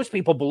 I think most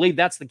people believe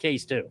that's the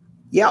case too.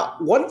 Yeah,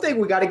 one thing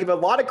we got to give a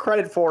lot of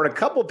credit for, and a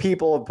couple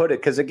people have put it,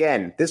 because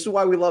again, this is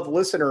why we love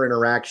listener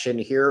interaction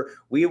here.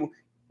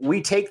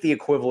 We take the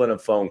equivalent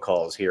of phone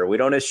calls here. We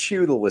don't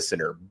eschew the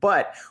listener.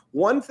 But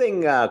one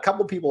thing a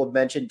couple people have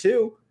mentioned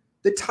too,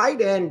 the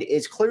tight end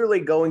is clearly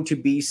going to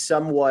be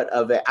somewhat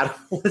of I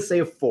don't want to say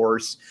a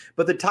force,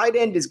 but the tight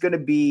end is going to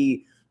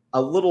be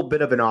a little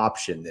bit of an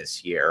option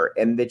this year.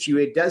 And that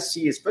it does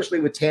see, especially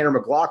with Tanner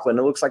McLaughlin,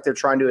 it looks like they're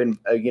trying to,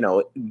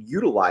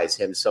 utilize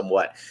him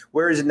somewhat.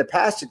 Whereas in the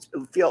past, it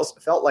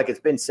felt like it's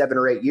been 7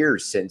 or 8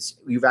 years since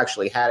you've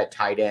actually had a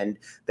tight end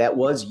that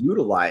was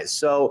utilized.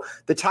 So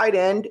the tight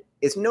end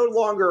is no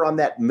longer on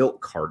that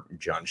milk carton,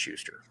 John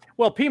Schuster.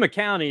 Well, Pima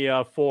County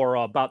for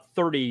about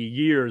 30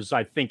 years,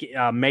 I think,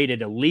 made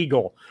it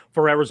illegal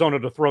for Arizona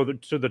to throw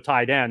to the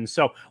tight end.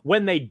 So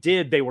when they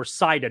did, they were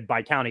cited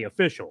by county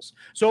officials.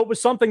 So it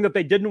was something that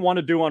they didn't want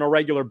to do on a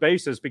regular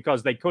basis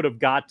because they could have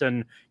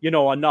gotten,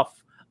 enough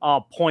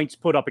points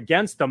put up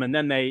against them. And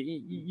then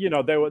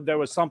there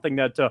was something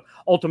that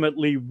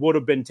ultimately would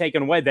have been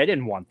taken away. They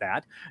didn't want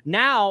that.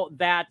 Now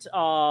that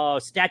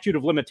statute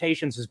of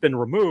limitations has been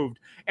removed,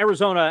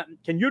 Arizona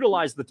can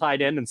utilize the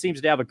tight end and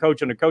seems to have a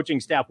coach and a coaching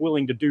staff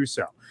willing to do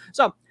so.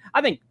 So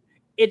I think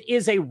it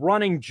is a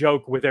running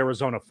joke with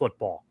Arizona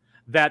football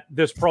that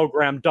this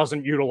program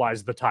doesn't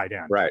utilize the tight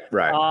end. Right.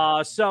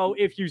 So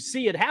if you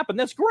see it happen,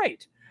 that's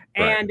great.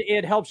 And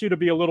it helps you to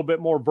be a little bit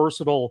more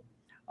versatile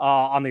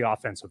on the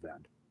offensive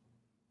end.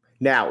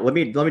 Now, let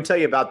me tell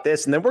you about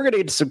this, and then we're going to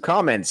get to some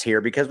comments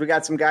here because we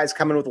got some guys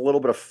coming with a little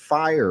bit of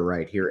fire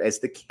right here, as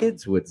the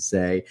kids would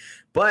say.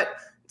 But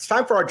it's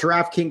time for our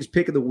DraftKings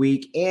pick of the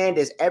week, and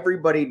as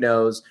everybody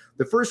knows,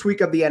 the first week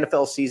of the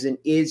NFL season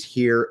is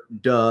here.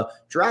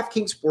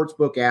 DraftKings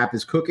Sportsbook app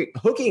is hooking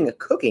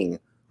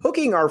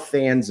our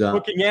fans up.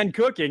 Hooking and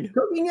cooking.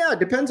 Cooking, yeah,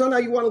 depends on how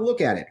you want to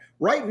look at it.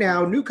 Right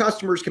now, new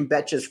customers can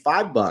bet just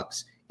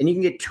 $5, and you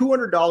can get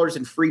 $200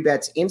 in free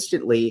bets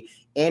instantly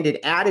and an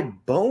added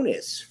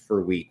bonus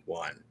for week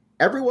 1.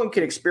 Everyone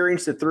can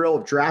experience the thrill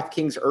of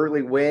DraftKings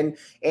early win.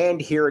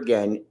 And here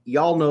again,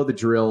 y'all know the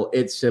drill.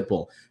 It's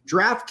simple.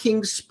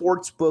 DraftKings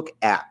Sportsbook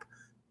app.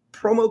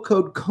 Promo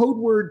code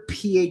word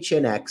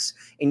PHNX,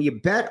 and you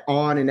bet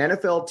on an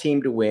NFL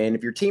team to win.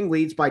 If your team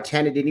leads by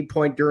 10 at any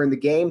point during the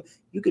game,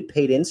 you get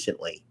paid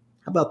instantly.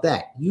 How about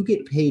that? You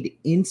get paid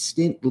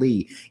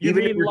instantly. You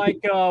mean like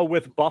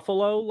with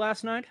Buffalo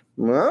last night?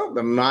 Well,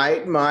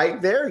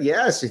 might there,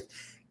 yes.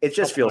 It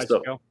just feels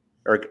so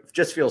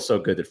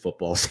good that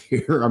football's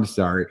here. I'm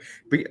sorry,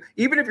 but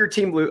even if your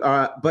team,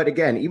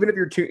 even if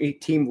your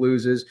team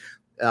loses,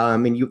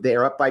 and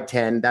they're up by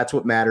 10, that's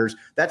what matters.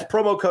 That's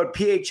promo code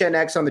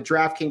PHNX on the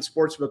DraftKings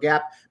Sportsbook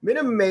app.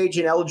 Minimum age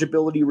and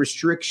eligibility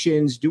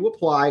restrictions do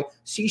apply.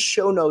 See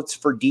show notes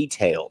for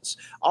details.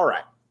 All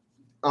right,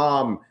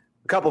 a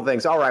couple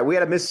things. All right, we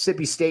had a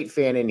Mississippi State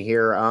fan in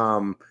here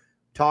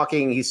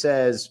talking. He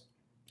says,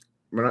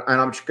 and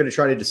I'm just going to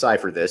try to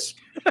decipher this.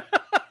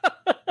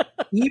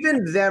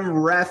 Even them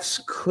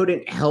refs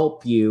couldn't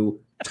help you.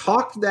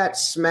 Talked that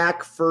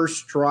smack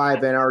first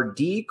drive, and our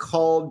D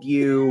called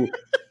you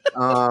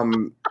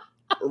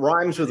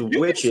rhymes with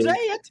witches. Say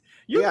it.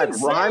 You can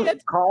say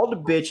it.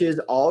 Called bitches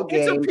all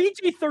game. It's a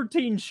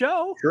PG-13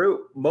 show.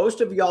 True.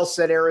 Most of y'all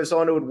said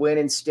Arizona would win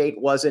and State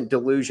wasn't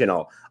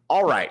delusional.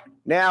 All right.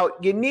 Now,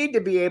 you need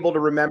to be able to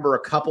remember a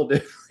couple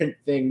different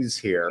things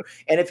here.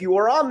 And if you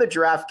are on the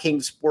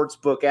DraftKings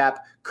Sportsbook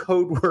app,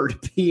 code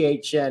word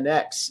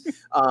PHNX.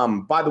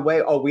 By the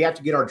way, we have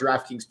to get our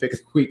DraftKings pick of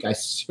the week. I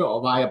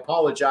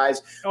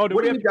apologize. Oh, do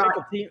we have to pick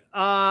a team?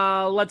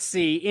 Let's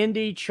see.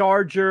 Indy,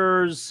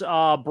 Chargers,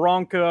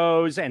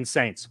 Broncos, and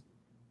Saints.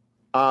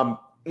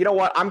 You know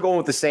what? I'm going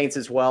with the Saints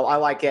as well. I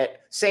like it.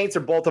 Saints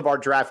are both of our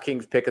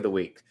DraftKings pick of the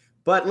week.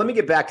 But let me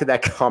get back to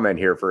that comment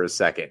here for a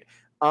second.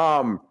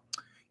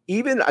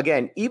 Even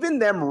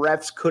them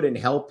refs couldn't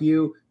help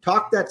you.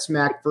 Talk that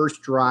smack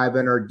first drive,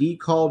 and our D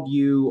called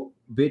you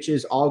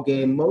bitches all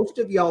game. Most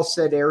of y'all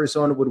said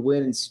Arizona would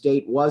win and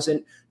State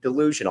wasn't.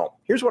 Delusional.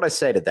 Here's what I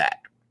say to that.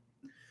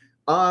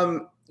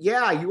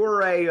 Yeah, you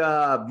were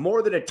a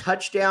more than a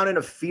touchdown and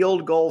a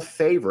field goal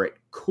favorite.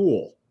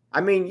 Cool.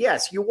 I mean,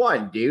 yes, you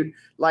won, dude.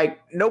 Like,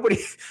 nobody,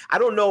 I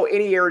don't know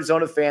any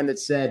Arizona fan that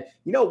said,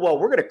 you know what,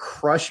 we're going to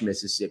crush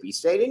Mississippi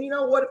State. And you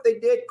know what, if they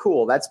did,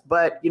 cool.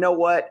 But you know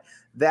what,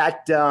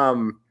 that.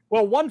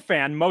 Well, one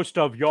fan, most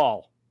of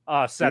y'all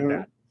said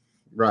that.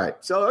 Right.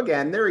 So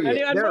again, there it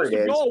is. Most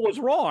of y'all was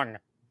wrong.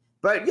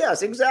 But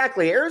yes,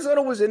 exactly.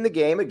 Arizona was in the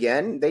game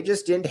again. They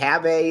just didn't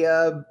have they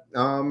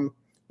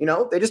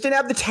just didn't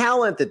have the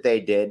talent that they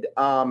did.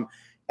 And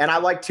I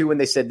like too when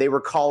they said they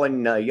were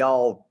calling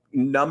y'all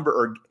number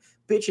or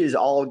bitches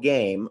all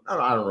game.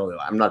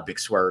 I'm not a big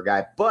swearer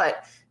guy,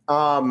 but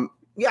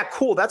yeah,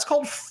 cool. That's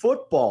called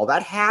football.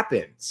 That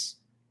happens.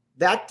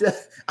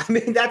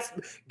 That's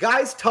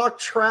guys talk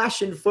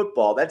trash in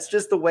football. That's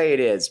just the way it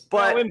is.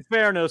 But in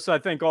fairness, I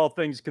think all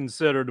things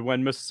considered,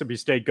 when Mississippi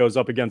State goes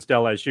up against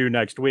LSU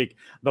next week,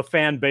 the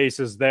fan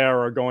bases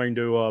there are going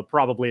to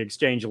probably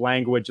exchange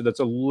language that's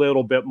a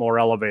little bit more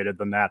elevated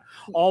than that.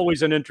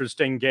 Always an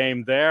interesting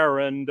game there,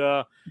 and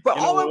the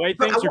way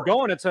things are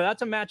going, that's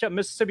a matchup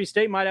Mississippi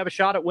State might have a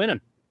shot at winning.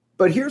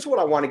 But here's what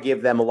I want to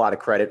give them a lot of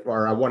credit,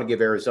 or I want to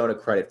give Arizona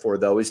credit for,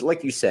 though, is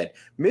like you said,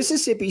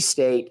 Mississippi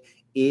State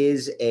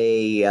is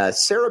a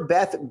Sarah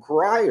Beth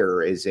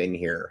Grier is in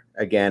here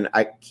again.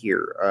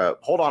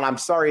 Hold on. I'm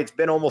sorry. It's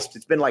been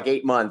like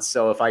 8 months.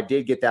 So if I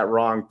did get that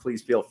wrong,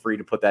 please feel free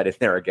to put that in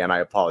there again. I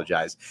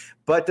apologize.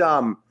 But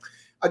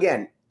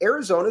again,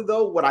 Arizona,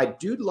 though, what I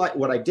did like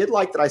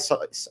that I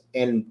saw,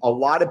 and a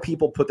lot of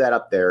people put that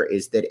up there,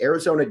 is that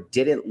Arizona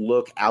didn't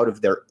look out of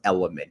their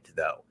element,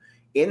 though.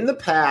 In the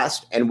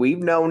past, and we've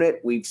known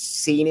it, we've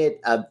seen it,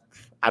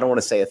 I don't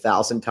want to say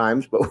 1,000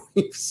 times, but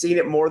we've seen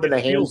it more than a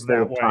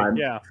handful of times.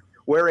 Yeah.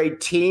 Where a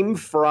team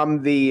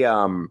from the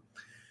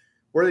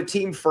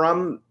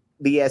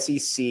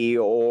SEC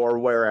or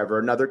wherever,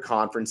 another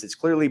conference, it's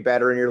clearly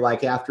better, and you're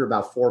like, after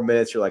about 4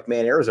 minutes, you're like,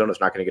 man, Arizona's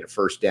not going to get a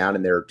first down,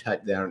 and their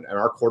touchdown, and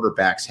our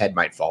quarterback's head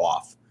might fall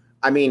off.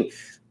 I mean,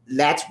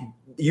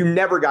 you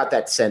never got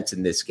that sense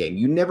in this game.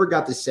 You never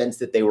got the sense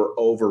that they were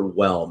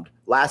overwhelmed.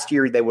 Last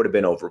year, they would have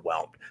been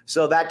overwhelmed.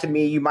 So that, to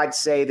me, you might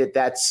say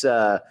that's.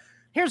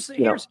 Here's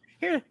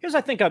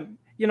I think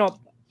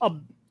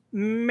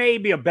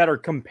maybe a better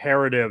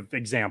comparative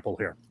example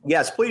here.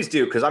 Yes, please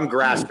do, because I'm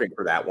grasping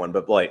for that one.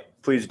 But Blake,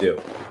 please do.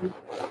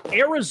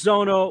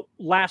 Arizona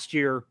last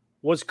year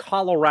was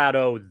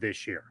Colorado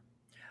this year.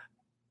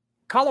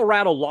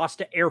 Colorado lost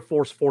to Air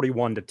Force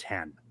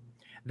 41-10.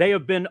 They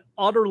have been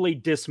utterly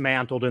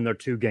dismantled in their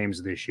 2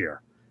 games this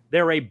year.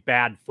 They're a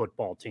bad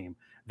football team.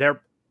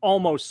 They're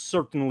almost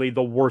certainly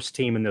the worst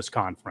team in this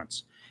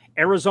conference.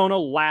 Arizona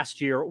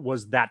last year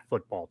was that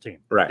football team.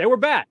 Right. They were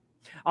bad.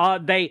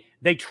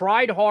 They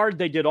tried hard.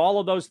 They did all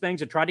of those things.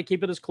 They tried to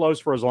keep it as close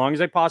for as long as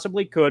they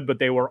possibly could, but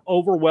they were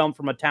overwhelmed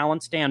from a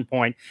talent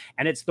standpoint.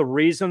 And it's the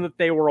reason that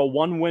they were a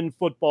 1-win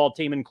football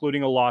team,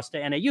 including a loss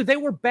to NAU. They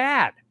were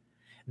bad.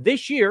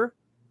 This year,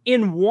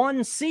 in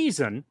one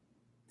season,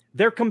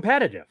 they're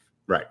competitive.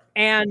 Right.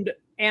 And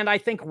I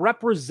think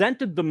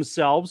represented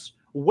themselves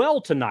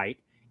well tonight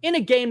in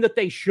a game that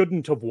they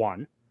shouldn't have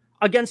won,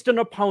 against an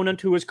opponent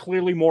who is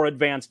clearly more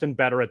advanced and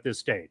better at this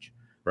stage.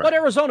 Right. But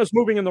Arizona's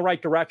moving in the right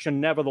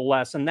direction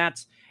nevertheless, and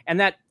that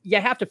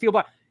you have to feel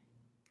about.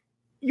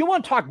 You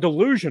want to talk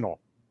delusional,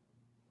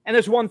 and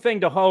there's one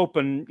thing to hope,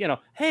 and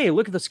hey,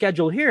 look at the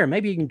schedule here.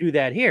 Maybe you can do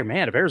that here,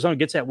 man. If Arizona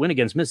gets that win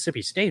against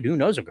Mississippi State, who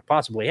knows what could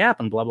possibly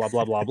happen? Blah blah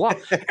blah blah blah.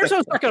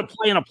 Arizona's not going to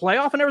play in a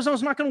playoff, and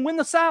Arizona's not going to win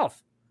the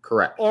South.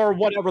 Correct. Or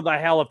whatever the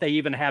hell, if they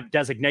even have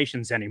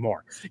designations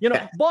anymore.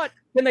 But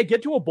can they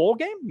get to a bowl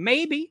game?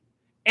 Maybe.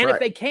 And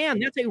if they can,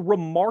 that's a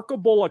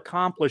remarkable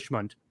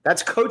accomplishment.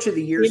 That's Coach of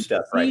the Year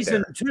stuff right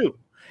there. Season 2.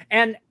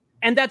 And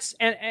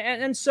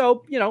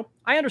so,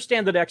 I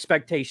understand that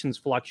expectations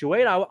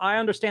fluctuate. I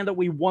understand that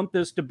we want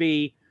this to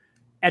be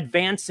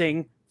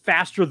advancing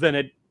faster than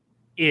it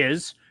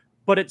is,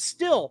 but it's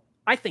still,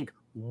 I think,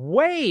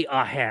 way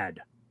ahead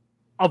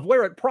of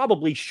where it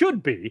probably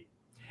should be.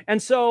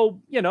 And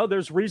so,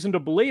 there's reason to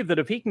believe that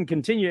if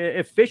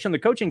Fish and the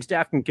coaching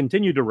staff can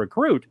continue to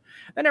recruit,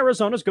 then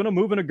Arizona's going to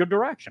move in a good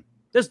direction.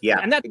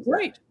 And that's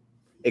great.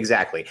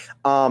 Exactly.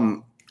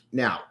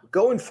 Now,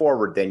 going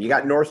forward, then, you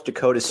got North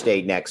Dakota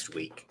State next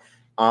week.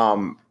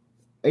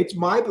 It's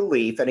my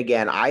belief, and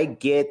again, I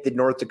get that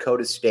North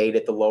Dakota State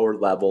at the lower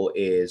level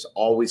is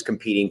always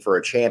competing for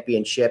a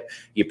championship.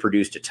 You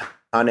produced a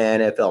ton of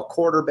NFL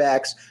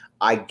quarterbacks.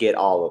 I get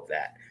all of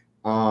that.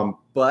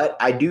 But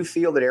I do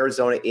feel that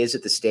Arizona is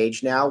at the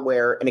stage now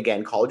where, and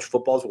again, college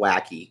football is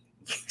wacky.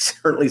 You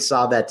certainly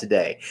saw that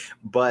today.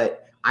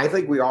 But I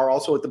think we are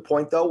also at the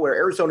point, though, where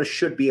Arizona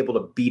should be able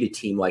to beat a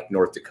team like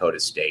North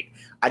Dakota State.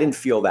 I didn't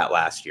feel that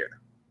last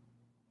year.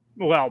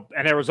 Well,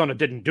 and Arizona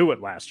didn't do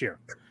it last year.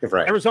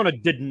 Right. Arizona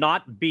did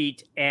not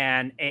beat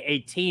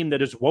a team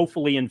that is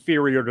woefully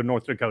inferior to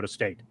North Dakota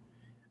State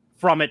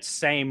from its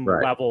same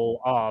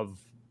level of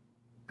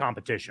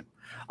competition.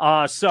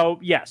 So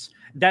yes,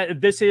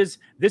 this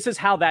is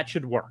how that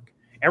should work.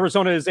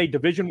 Arizona is a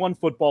Division I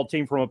football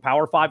team from a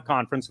Power 5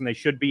 conference, and they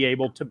should be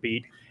able to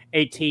beat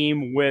a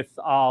team with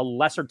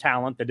lesser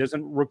talent that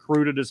isn't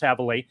recruited as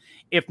heavily.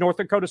 If North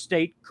Dakota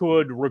State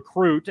could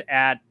recruit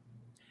at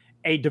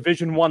a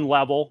Division I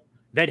level,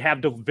 they'd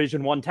have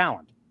Division I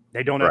talent.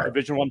 They don't have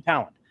Division I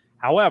talent.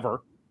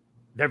 However,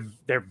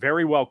 they're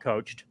very well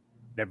coached.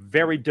 They're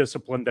very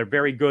disciplined. They're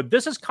very good.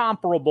 This is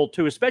comparable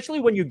to, especially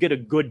when you get a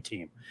good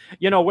team.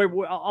 You know,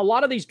 a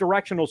lot of these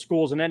directional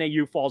schools, and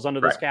NAU falls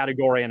under this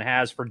category and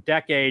has for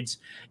decades.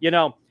 You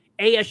know,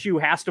 ASU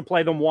has to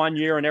play them one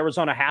year, and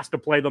Arizona has to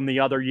play them the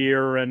other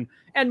year, and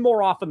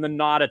more often than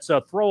not, it's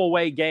a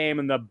throwaway game.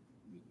 And the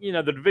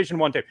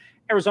Division I team,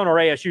 Arizona or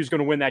ASU is going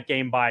to win that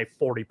game by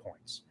 40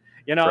 points.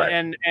 You know,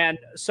 and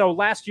so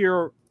last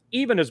year,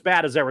 even as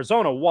bad as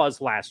Arizona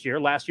was last year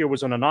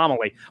was an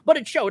anomaly, but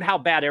it showed how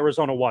bad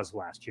Arizona was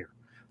last year.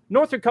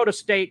 North Dakota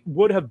State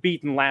would have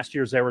beaten last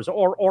year's Arizona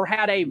or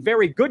had a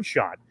very good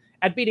shot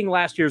at beating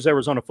last year's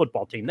Arizona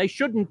football team. They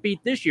shouldn't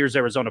beat this year's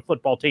Arizona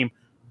football team,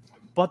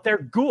 but they're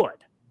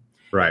good.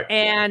 Right.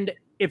 And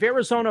if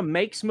Arizona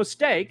makes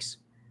mistakes,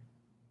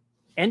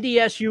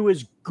 NDSU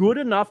is good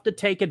enough to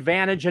take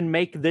advantage and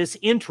make this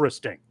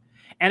interesting.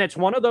 And it's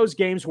one of those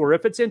games where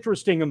if it's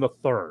interesting in the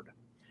third,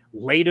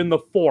 late in the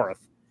fourth,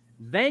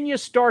 then you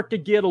start to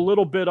get a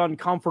little bit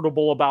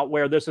uncomfortable about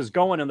where this is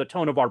going, and the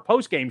tone of our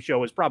post-game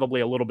show is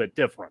probably a little bit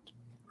different.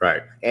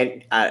 Right.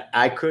 And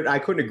I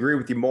couldn't agree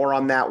with you more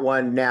on that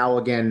one. Now,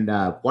 again,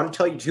 want to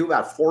tell you, too,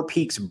 about Four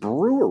Peaks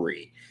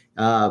Brewery.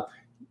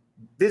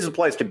 This is a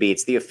place to be.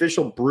 It's the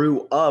official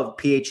brew of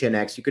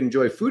PHNX. You can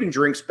enjoy food and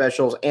drink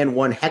specials and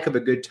one heck of a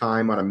good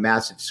time on a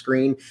massive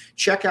screen.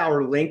 Check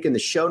our link in the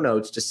show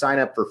notes to sign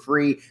up for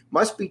free.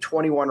 Must be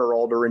 21 or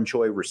older.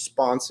 Enjoy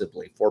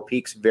responsibly. Four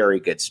Peaks, very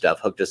good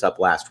stuff. Hooked us up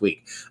last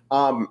week.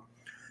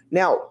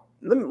 Now,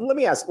 let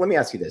me ask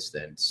you this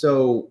then.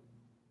 So,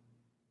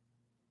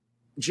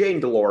 Jane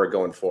DeLora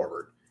going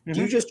forward, do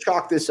you just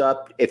chalk this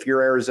up? If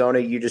you're Arizona,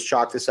 you just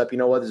chalk this up. You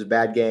know what? This is a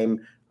bad game.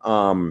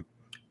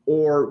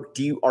 Or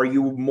are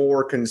you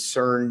more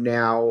concerned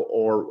now,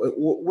 or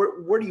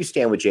where do you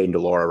stand with Jane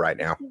DeLora right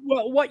now?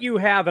 Well, what you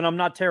have, and I'm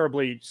not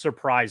terribly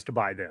surprised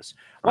by this,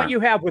 what you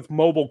have with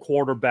mobile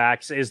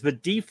quarterbacks is the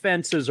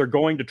defenses are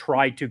going to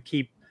try to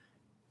keep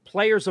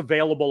players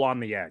available on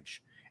the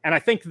edge. And I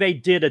think they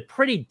did a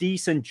pretty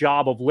decent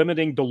job of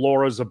limiting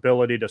DeLora's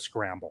ability to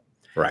scramble.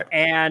 Right.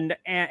 And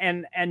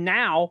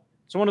now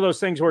it's one of those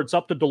things where it's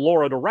up to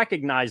DeLora to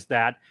recognize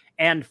that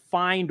and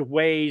find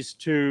ways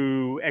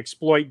to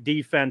exploit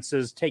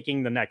defenses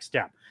taking the next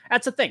step.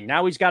 That's the thing.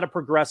 Now he's got to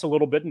progress a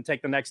little bit and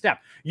take the next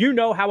step. You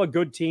know how a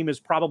good team is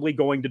probably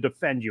going to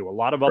defend you. A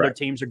lot of other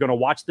teams are going to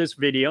watch this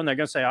video and they're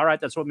going to say, all right,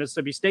 that's what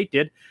Mississippi State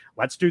did.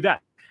 Let's do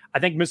that. I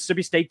think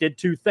Mississippi State did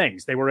two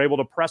things. They were able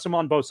to press him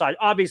on both sides.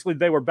 Obviously,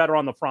 they were better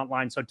on the front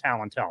line, so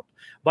talent helped.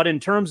 But in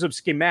terms of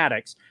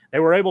schematics, they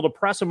were able to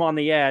press him on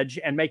the edge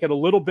and make it a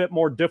little bit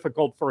more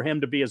difficult for him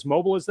to be as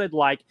mobile as they'd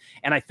like.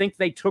 And I think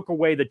they took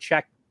away the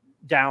check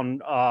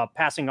down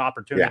passing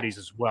opportunities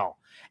as well.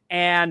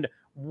 And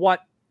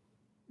what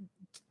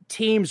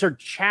teams are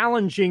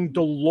challenging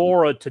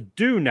DeLora to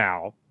do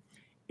now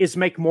is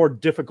make more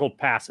difficult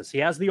passes. He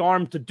has the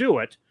arm to do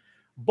it,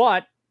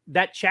 but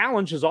that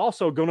challenge is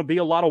also going to be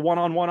a lot of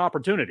one-on-one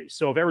opportunities.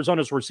 So if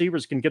Arizona's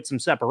receivers can get some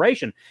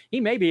separation, he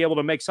may be able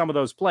to make some of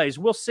those plays.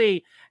 We'll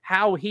see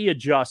how he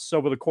adjusts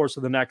over the course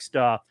of the next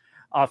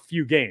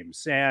few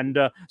games. And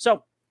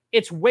so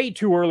it's way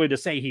too early to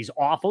say he's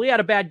awful. He had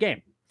a bad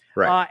game.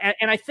 Right.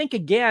 And I think,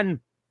 again,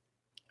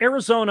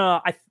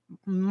 Arizona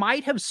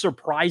might have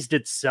surprised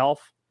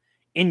itself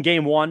in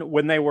game one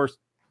when they were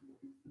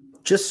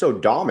just so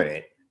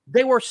dominant.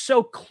 They were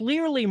so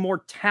clearly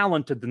more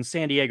talented than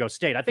San Diego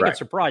State. I think it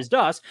surprised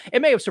us. It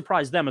may have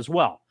surprised them as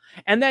well.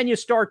 And then you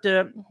start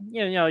to,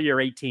 you're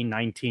 18,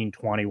 19,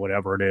 20,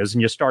 whatever it is,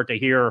 and you start to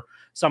hear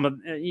some of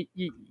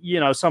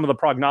the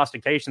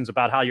prognostications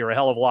about how you're a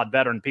hell of a lot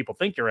better and people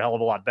think you're a hell of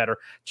a lot better,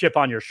 chip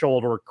on your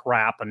shoulder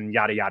crap and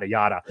yada, yada,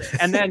 yada.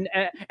 And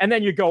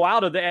then you go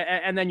out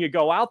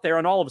there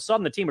and all of a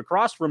sudden the team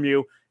across from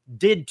you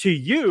did to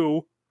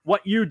you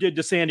what you did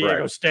to San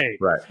Diego State.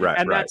 Right.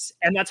 And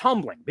that's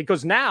humbling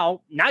because now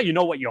you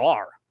know what you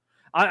are.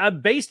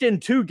 Based in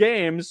two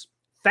games,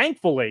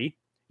 thankfully,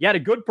 you had a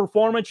good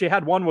performance. You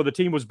had one where the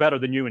team was better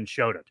than you and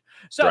showed it.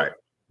 So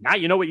now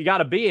you know what you got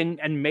to be,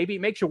 and maybe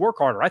it makes you work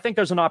harder. I think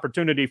there's an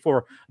opportunity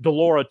for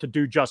DeLora to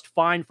do just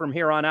fine from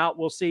here on out.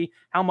 We'll see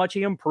how much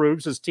he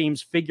improves as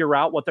teams figure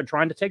out what they're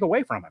trying to take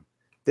away from him.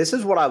 This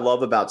is what I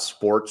love about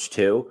sports,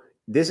 too.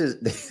 This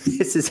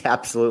is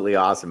absolutely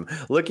awesome.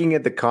 Looking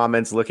at the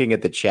comments, looking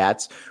at the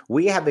chats,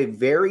 we have a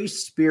very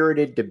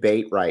spirited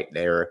debate right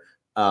there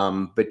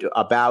but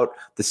about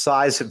the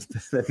size of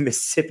the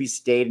Mississippi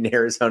State and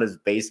Arizona's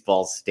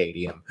baseball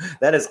stadium.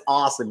 That is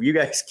awesome. You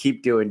guys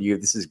keep doing you.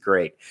 This is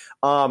great.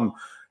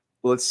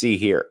 Let's see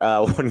here.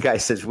 One guy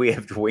says we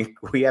have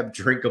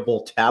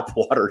drinkable tap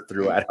water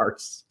throughout our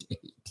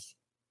state.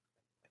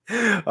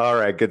 All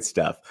right, good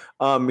stuff.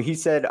 He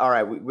said, all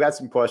right, we got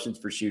some questions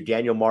for you.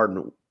 Daniel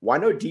Martin, why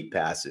no deep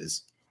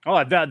passes?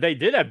 Oh, they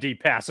did have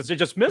deep passes. They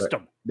just missed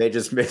them. They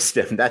just missed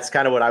him. That's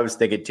kind of what I was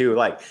thinking too.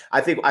 Like,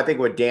 I think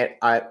what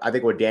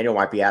Daniel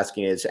might be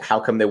asking is how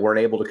come they weren't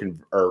able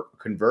to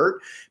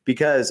convert?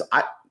 Because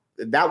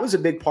that was a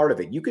big part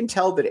of it. You can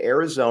tell that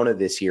Arizona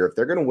this year, if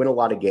they're going to win a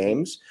lot of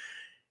games,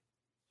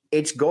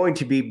 it's going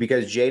to be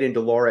because Jayden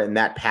de Laura in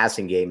that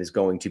passing game is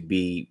going to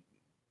be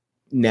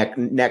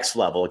next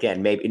level.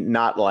 Again, maybe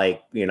not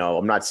like,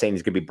 I'm not saying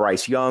he's going to be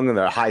Bryce Young and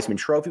the Heisman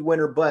Trophy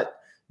winner, but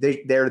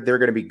they're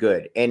going to be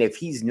good. And if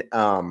he's,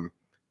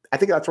 I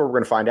think that's what we're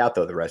going to find out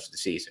though the rest of the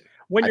season.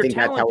 When your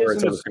talent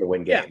isn't going to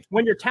win games.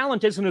 When your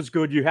talent isn't as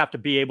good, you have to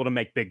be able to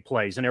make big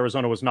plays, and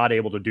Arizona was not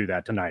able to do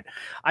that tonight.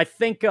 I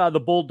think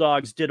the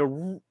Bulldogs did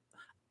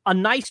a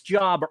nice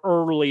job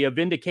early of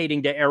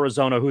indicating to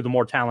Arizona who the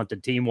more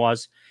talented team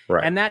was,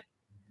 right. And that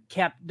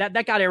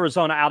got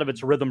Arizona out of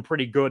its rhythm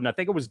pretty good. And I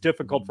think it was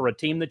difficult for a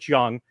team that's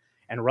young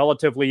and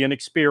relatively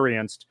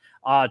inexperienced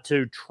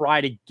to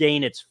try to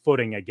gain its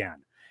footing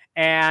again.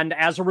 And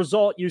as a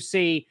result, you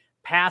see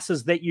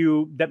passes that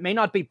may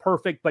not be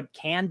perfect, but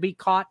can be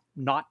caught,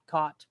 not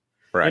caught.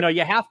 Right.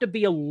 You have to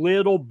be a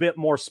little bit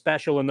more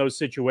special in those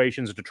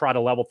situations to try to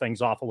level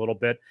things off a little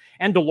bit.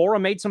 And de Laura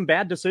made some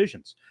bad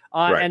decisions.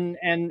 Right.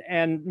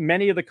 And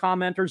many of the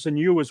commenters and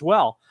you as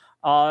well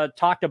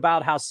talked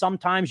about how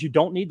sometimes you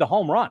don't need the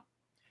home run.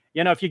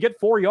 If you get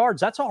 4 yards,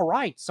 that's all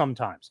right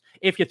sometimes.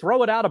 If you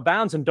throw it out of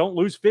bounds and don't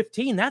lose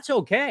 15, that's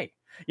okay.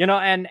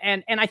 And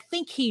I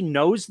think he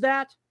knows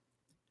that,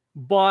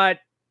 but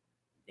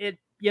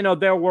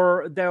there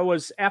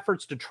was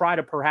efforts to try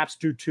to perhaps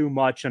do too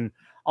much, and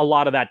a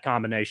lot of that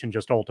combination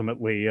just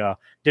ultimately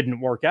didn't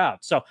work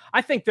out. So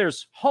I think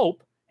there's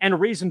hope and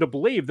reason to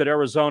believe that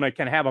Arizona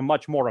can have a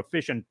much more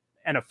efficient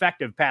and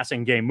effective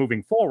passing game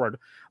moving forward.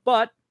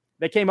 But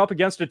they came up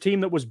against a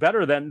team that was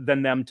better than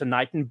them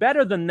tonight, and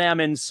better than them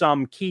in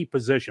some key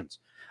positions.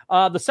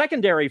 The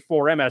secondary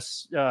for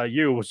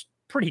MSU was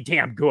pretty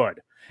damn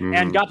good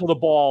and got to the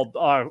ball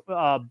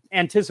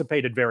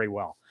anticipated very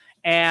well.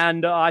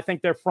 And I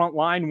think their front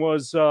line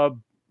was,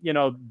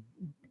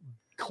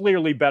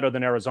 clearly better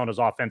than Arizona's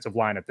offensive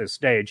line at this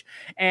stage.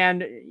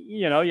 And,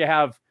 you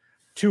have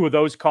two of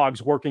those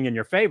cogs working in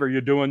your favor.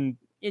 You're going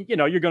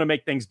to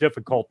make things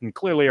difficult. And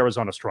clearly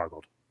Arizona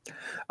struggled.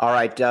 All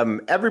right.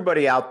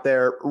 Everybody out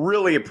there,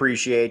 really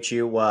appreciate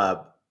you.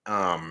 Got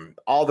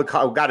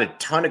a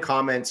ton of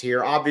comments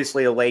here.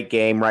 Obviously a late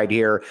game right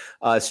here.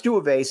 Stu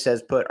Ave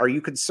says, are you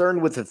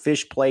concerned with the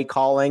fish play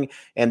calling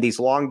and these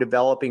long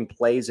developing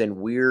plays and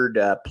weird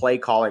play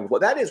calling?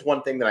 Well, that is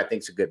one thing that I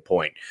think is a good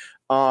point.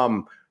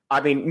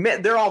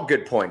 They're all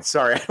good points.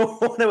 Sorry, I don't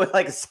want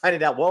to sign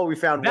it out. Well, we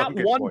found that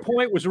one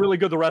point was really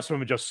good. The rest of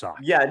them just sucked.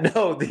 Yeah,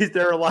 no,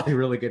 there are a lot of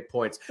really good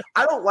points.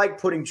 I don't like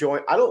putting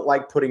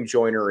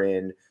Joyner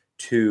in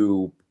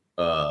to.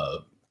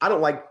 I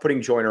don't like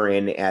putting Joyner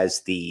in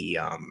as the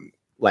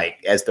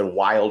as the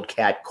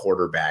wildcat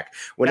quarterback.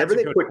 Whenever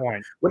they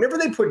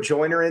put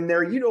Joyner in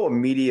there,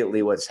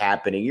 immediately what's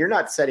happening. You're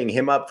not setting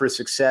him up for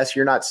success.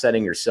 You're not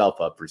setting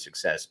yourself up for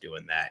success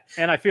doing that.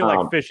 And I feel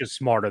like Fish is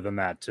smarter than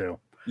that too.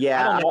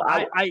 Yeah.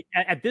 I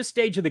at this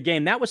stage of the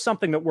game, that was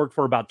something that worked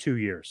for about 2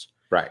 years.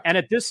 Right. And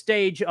at this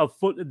stage of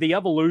the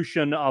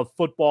evolution of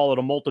football at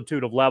a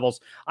multitude of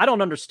levels, I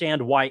don't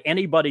understand why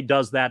anybody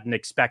does that and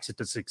expects it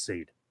to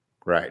succeed.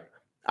 Right.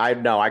 I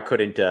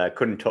couldn't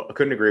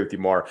agree with you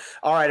more.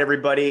 All right,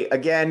 everybody.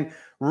 Again,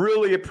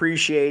 really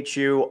appreciate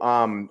you.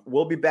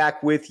 We'll be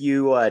back with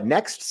you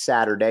next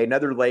Saturday,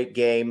 another late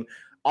game.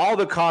 All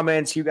the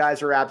comments, you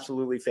guys are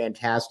absolutely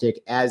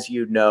fantastic. As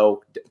you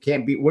know,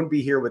 wouldn't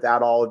be here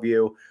without all of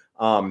you.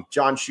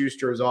 John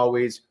Schuster, as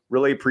always,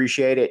 really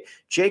appreciate it.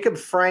 Jacob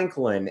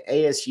Franklin,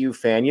 ASU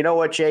fan. You know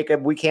what,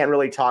 Jacob? We can't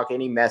really talk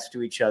any mess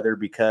to each other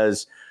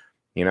because,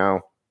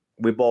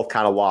 we both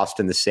kind of lost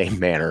in the same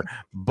manner.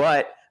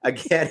 But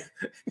again,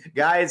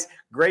 guys,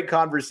 great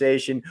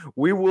conversation.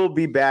 We will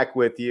be back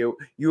with you.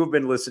 You have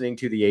been listening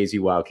to the AZ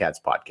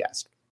Wildcats podcast.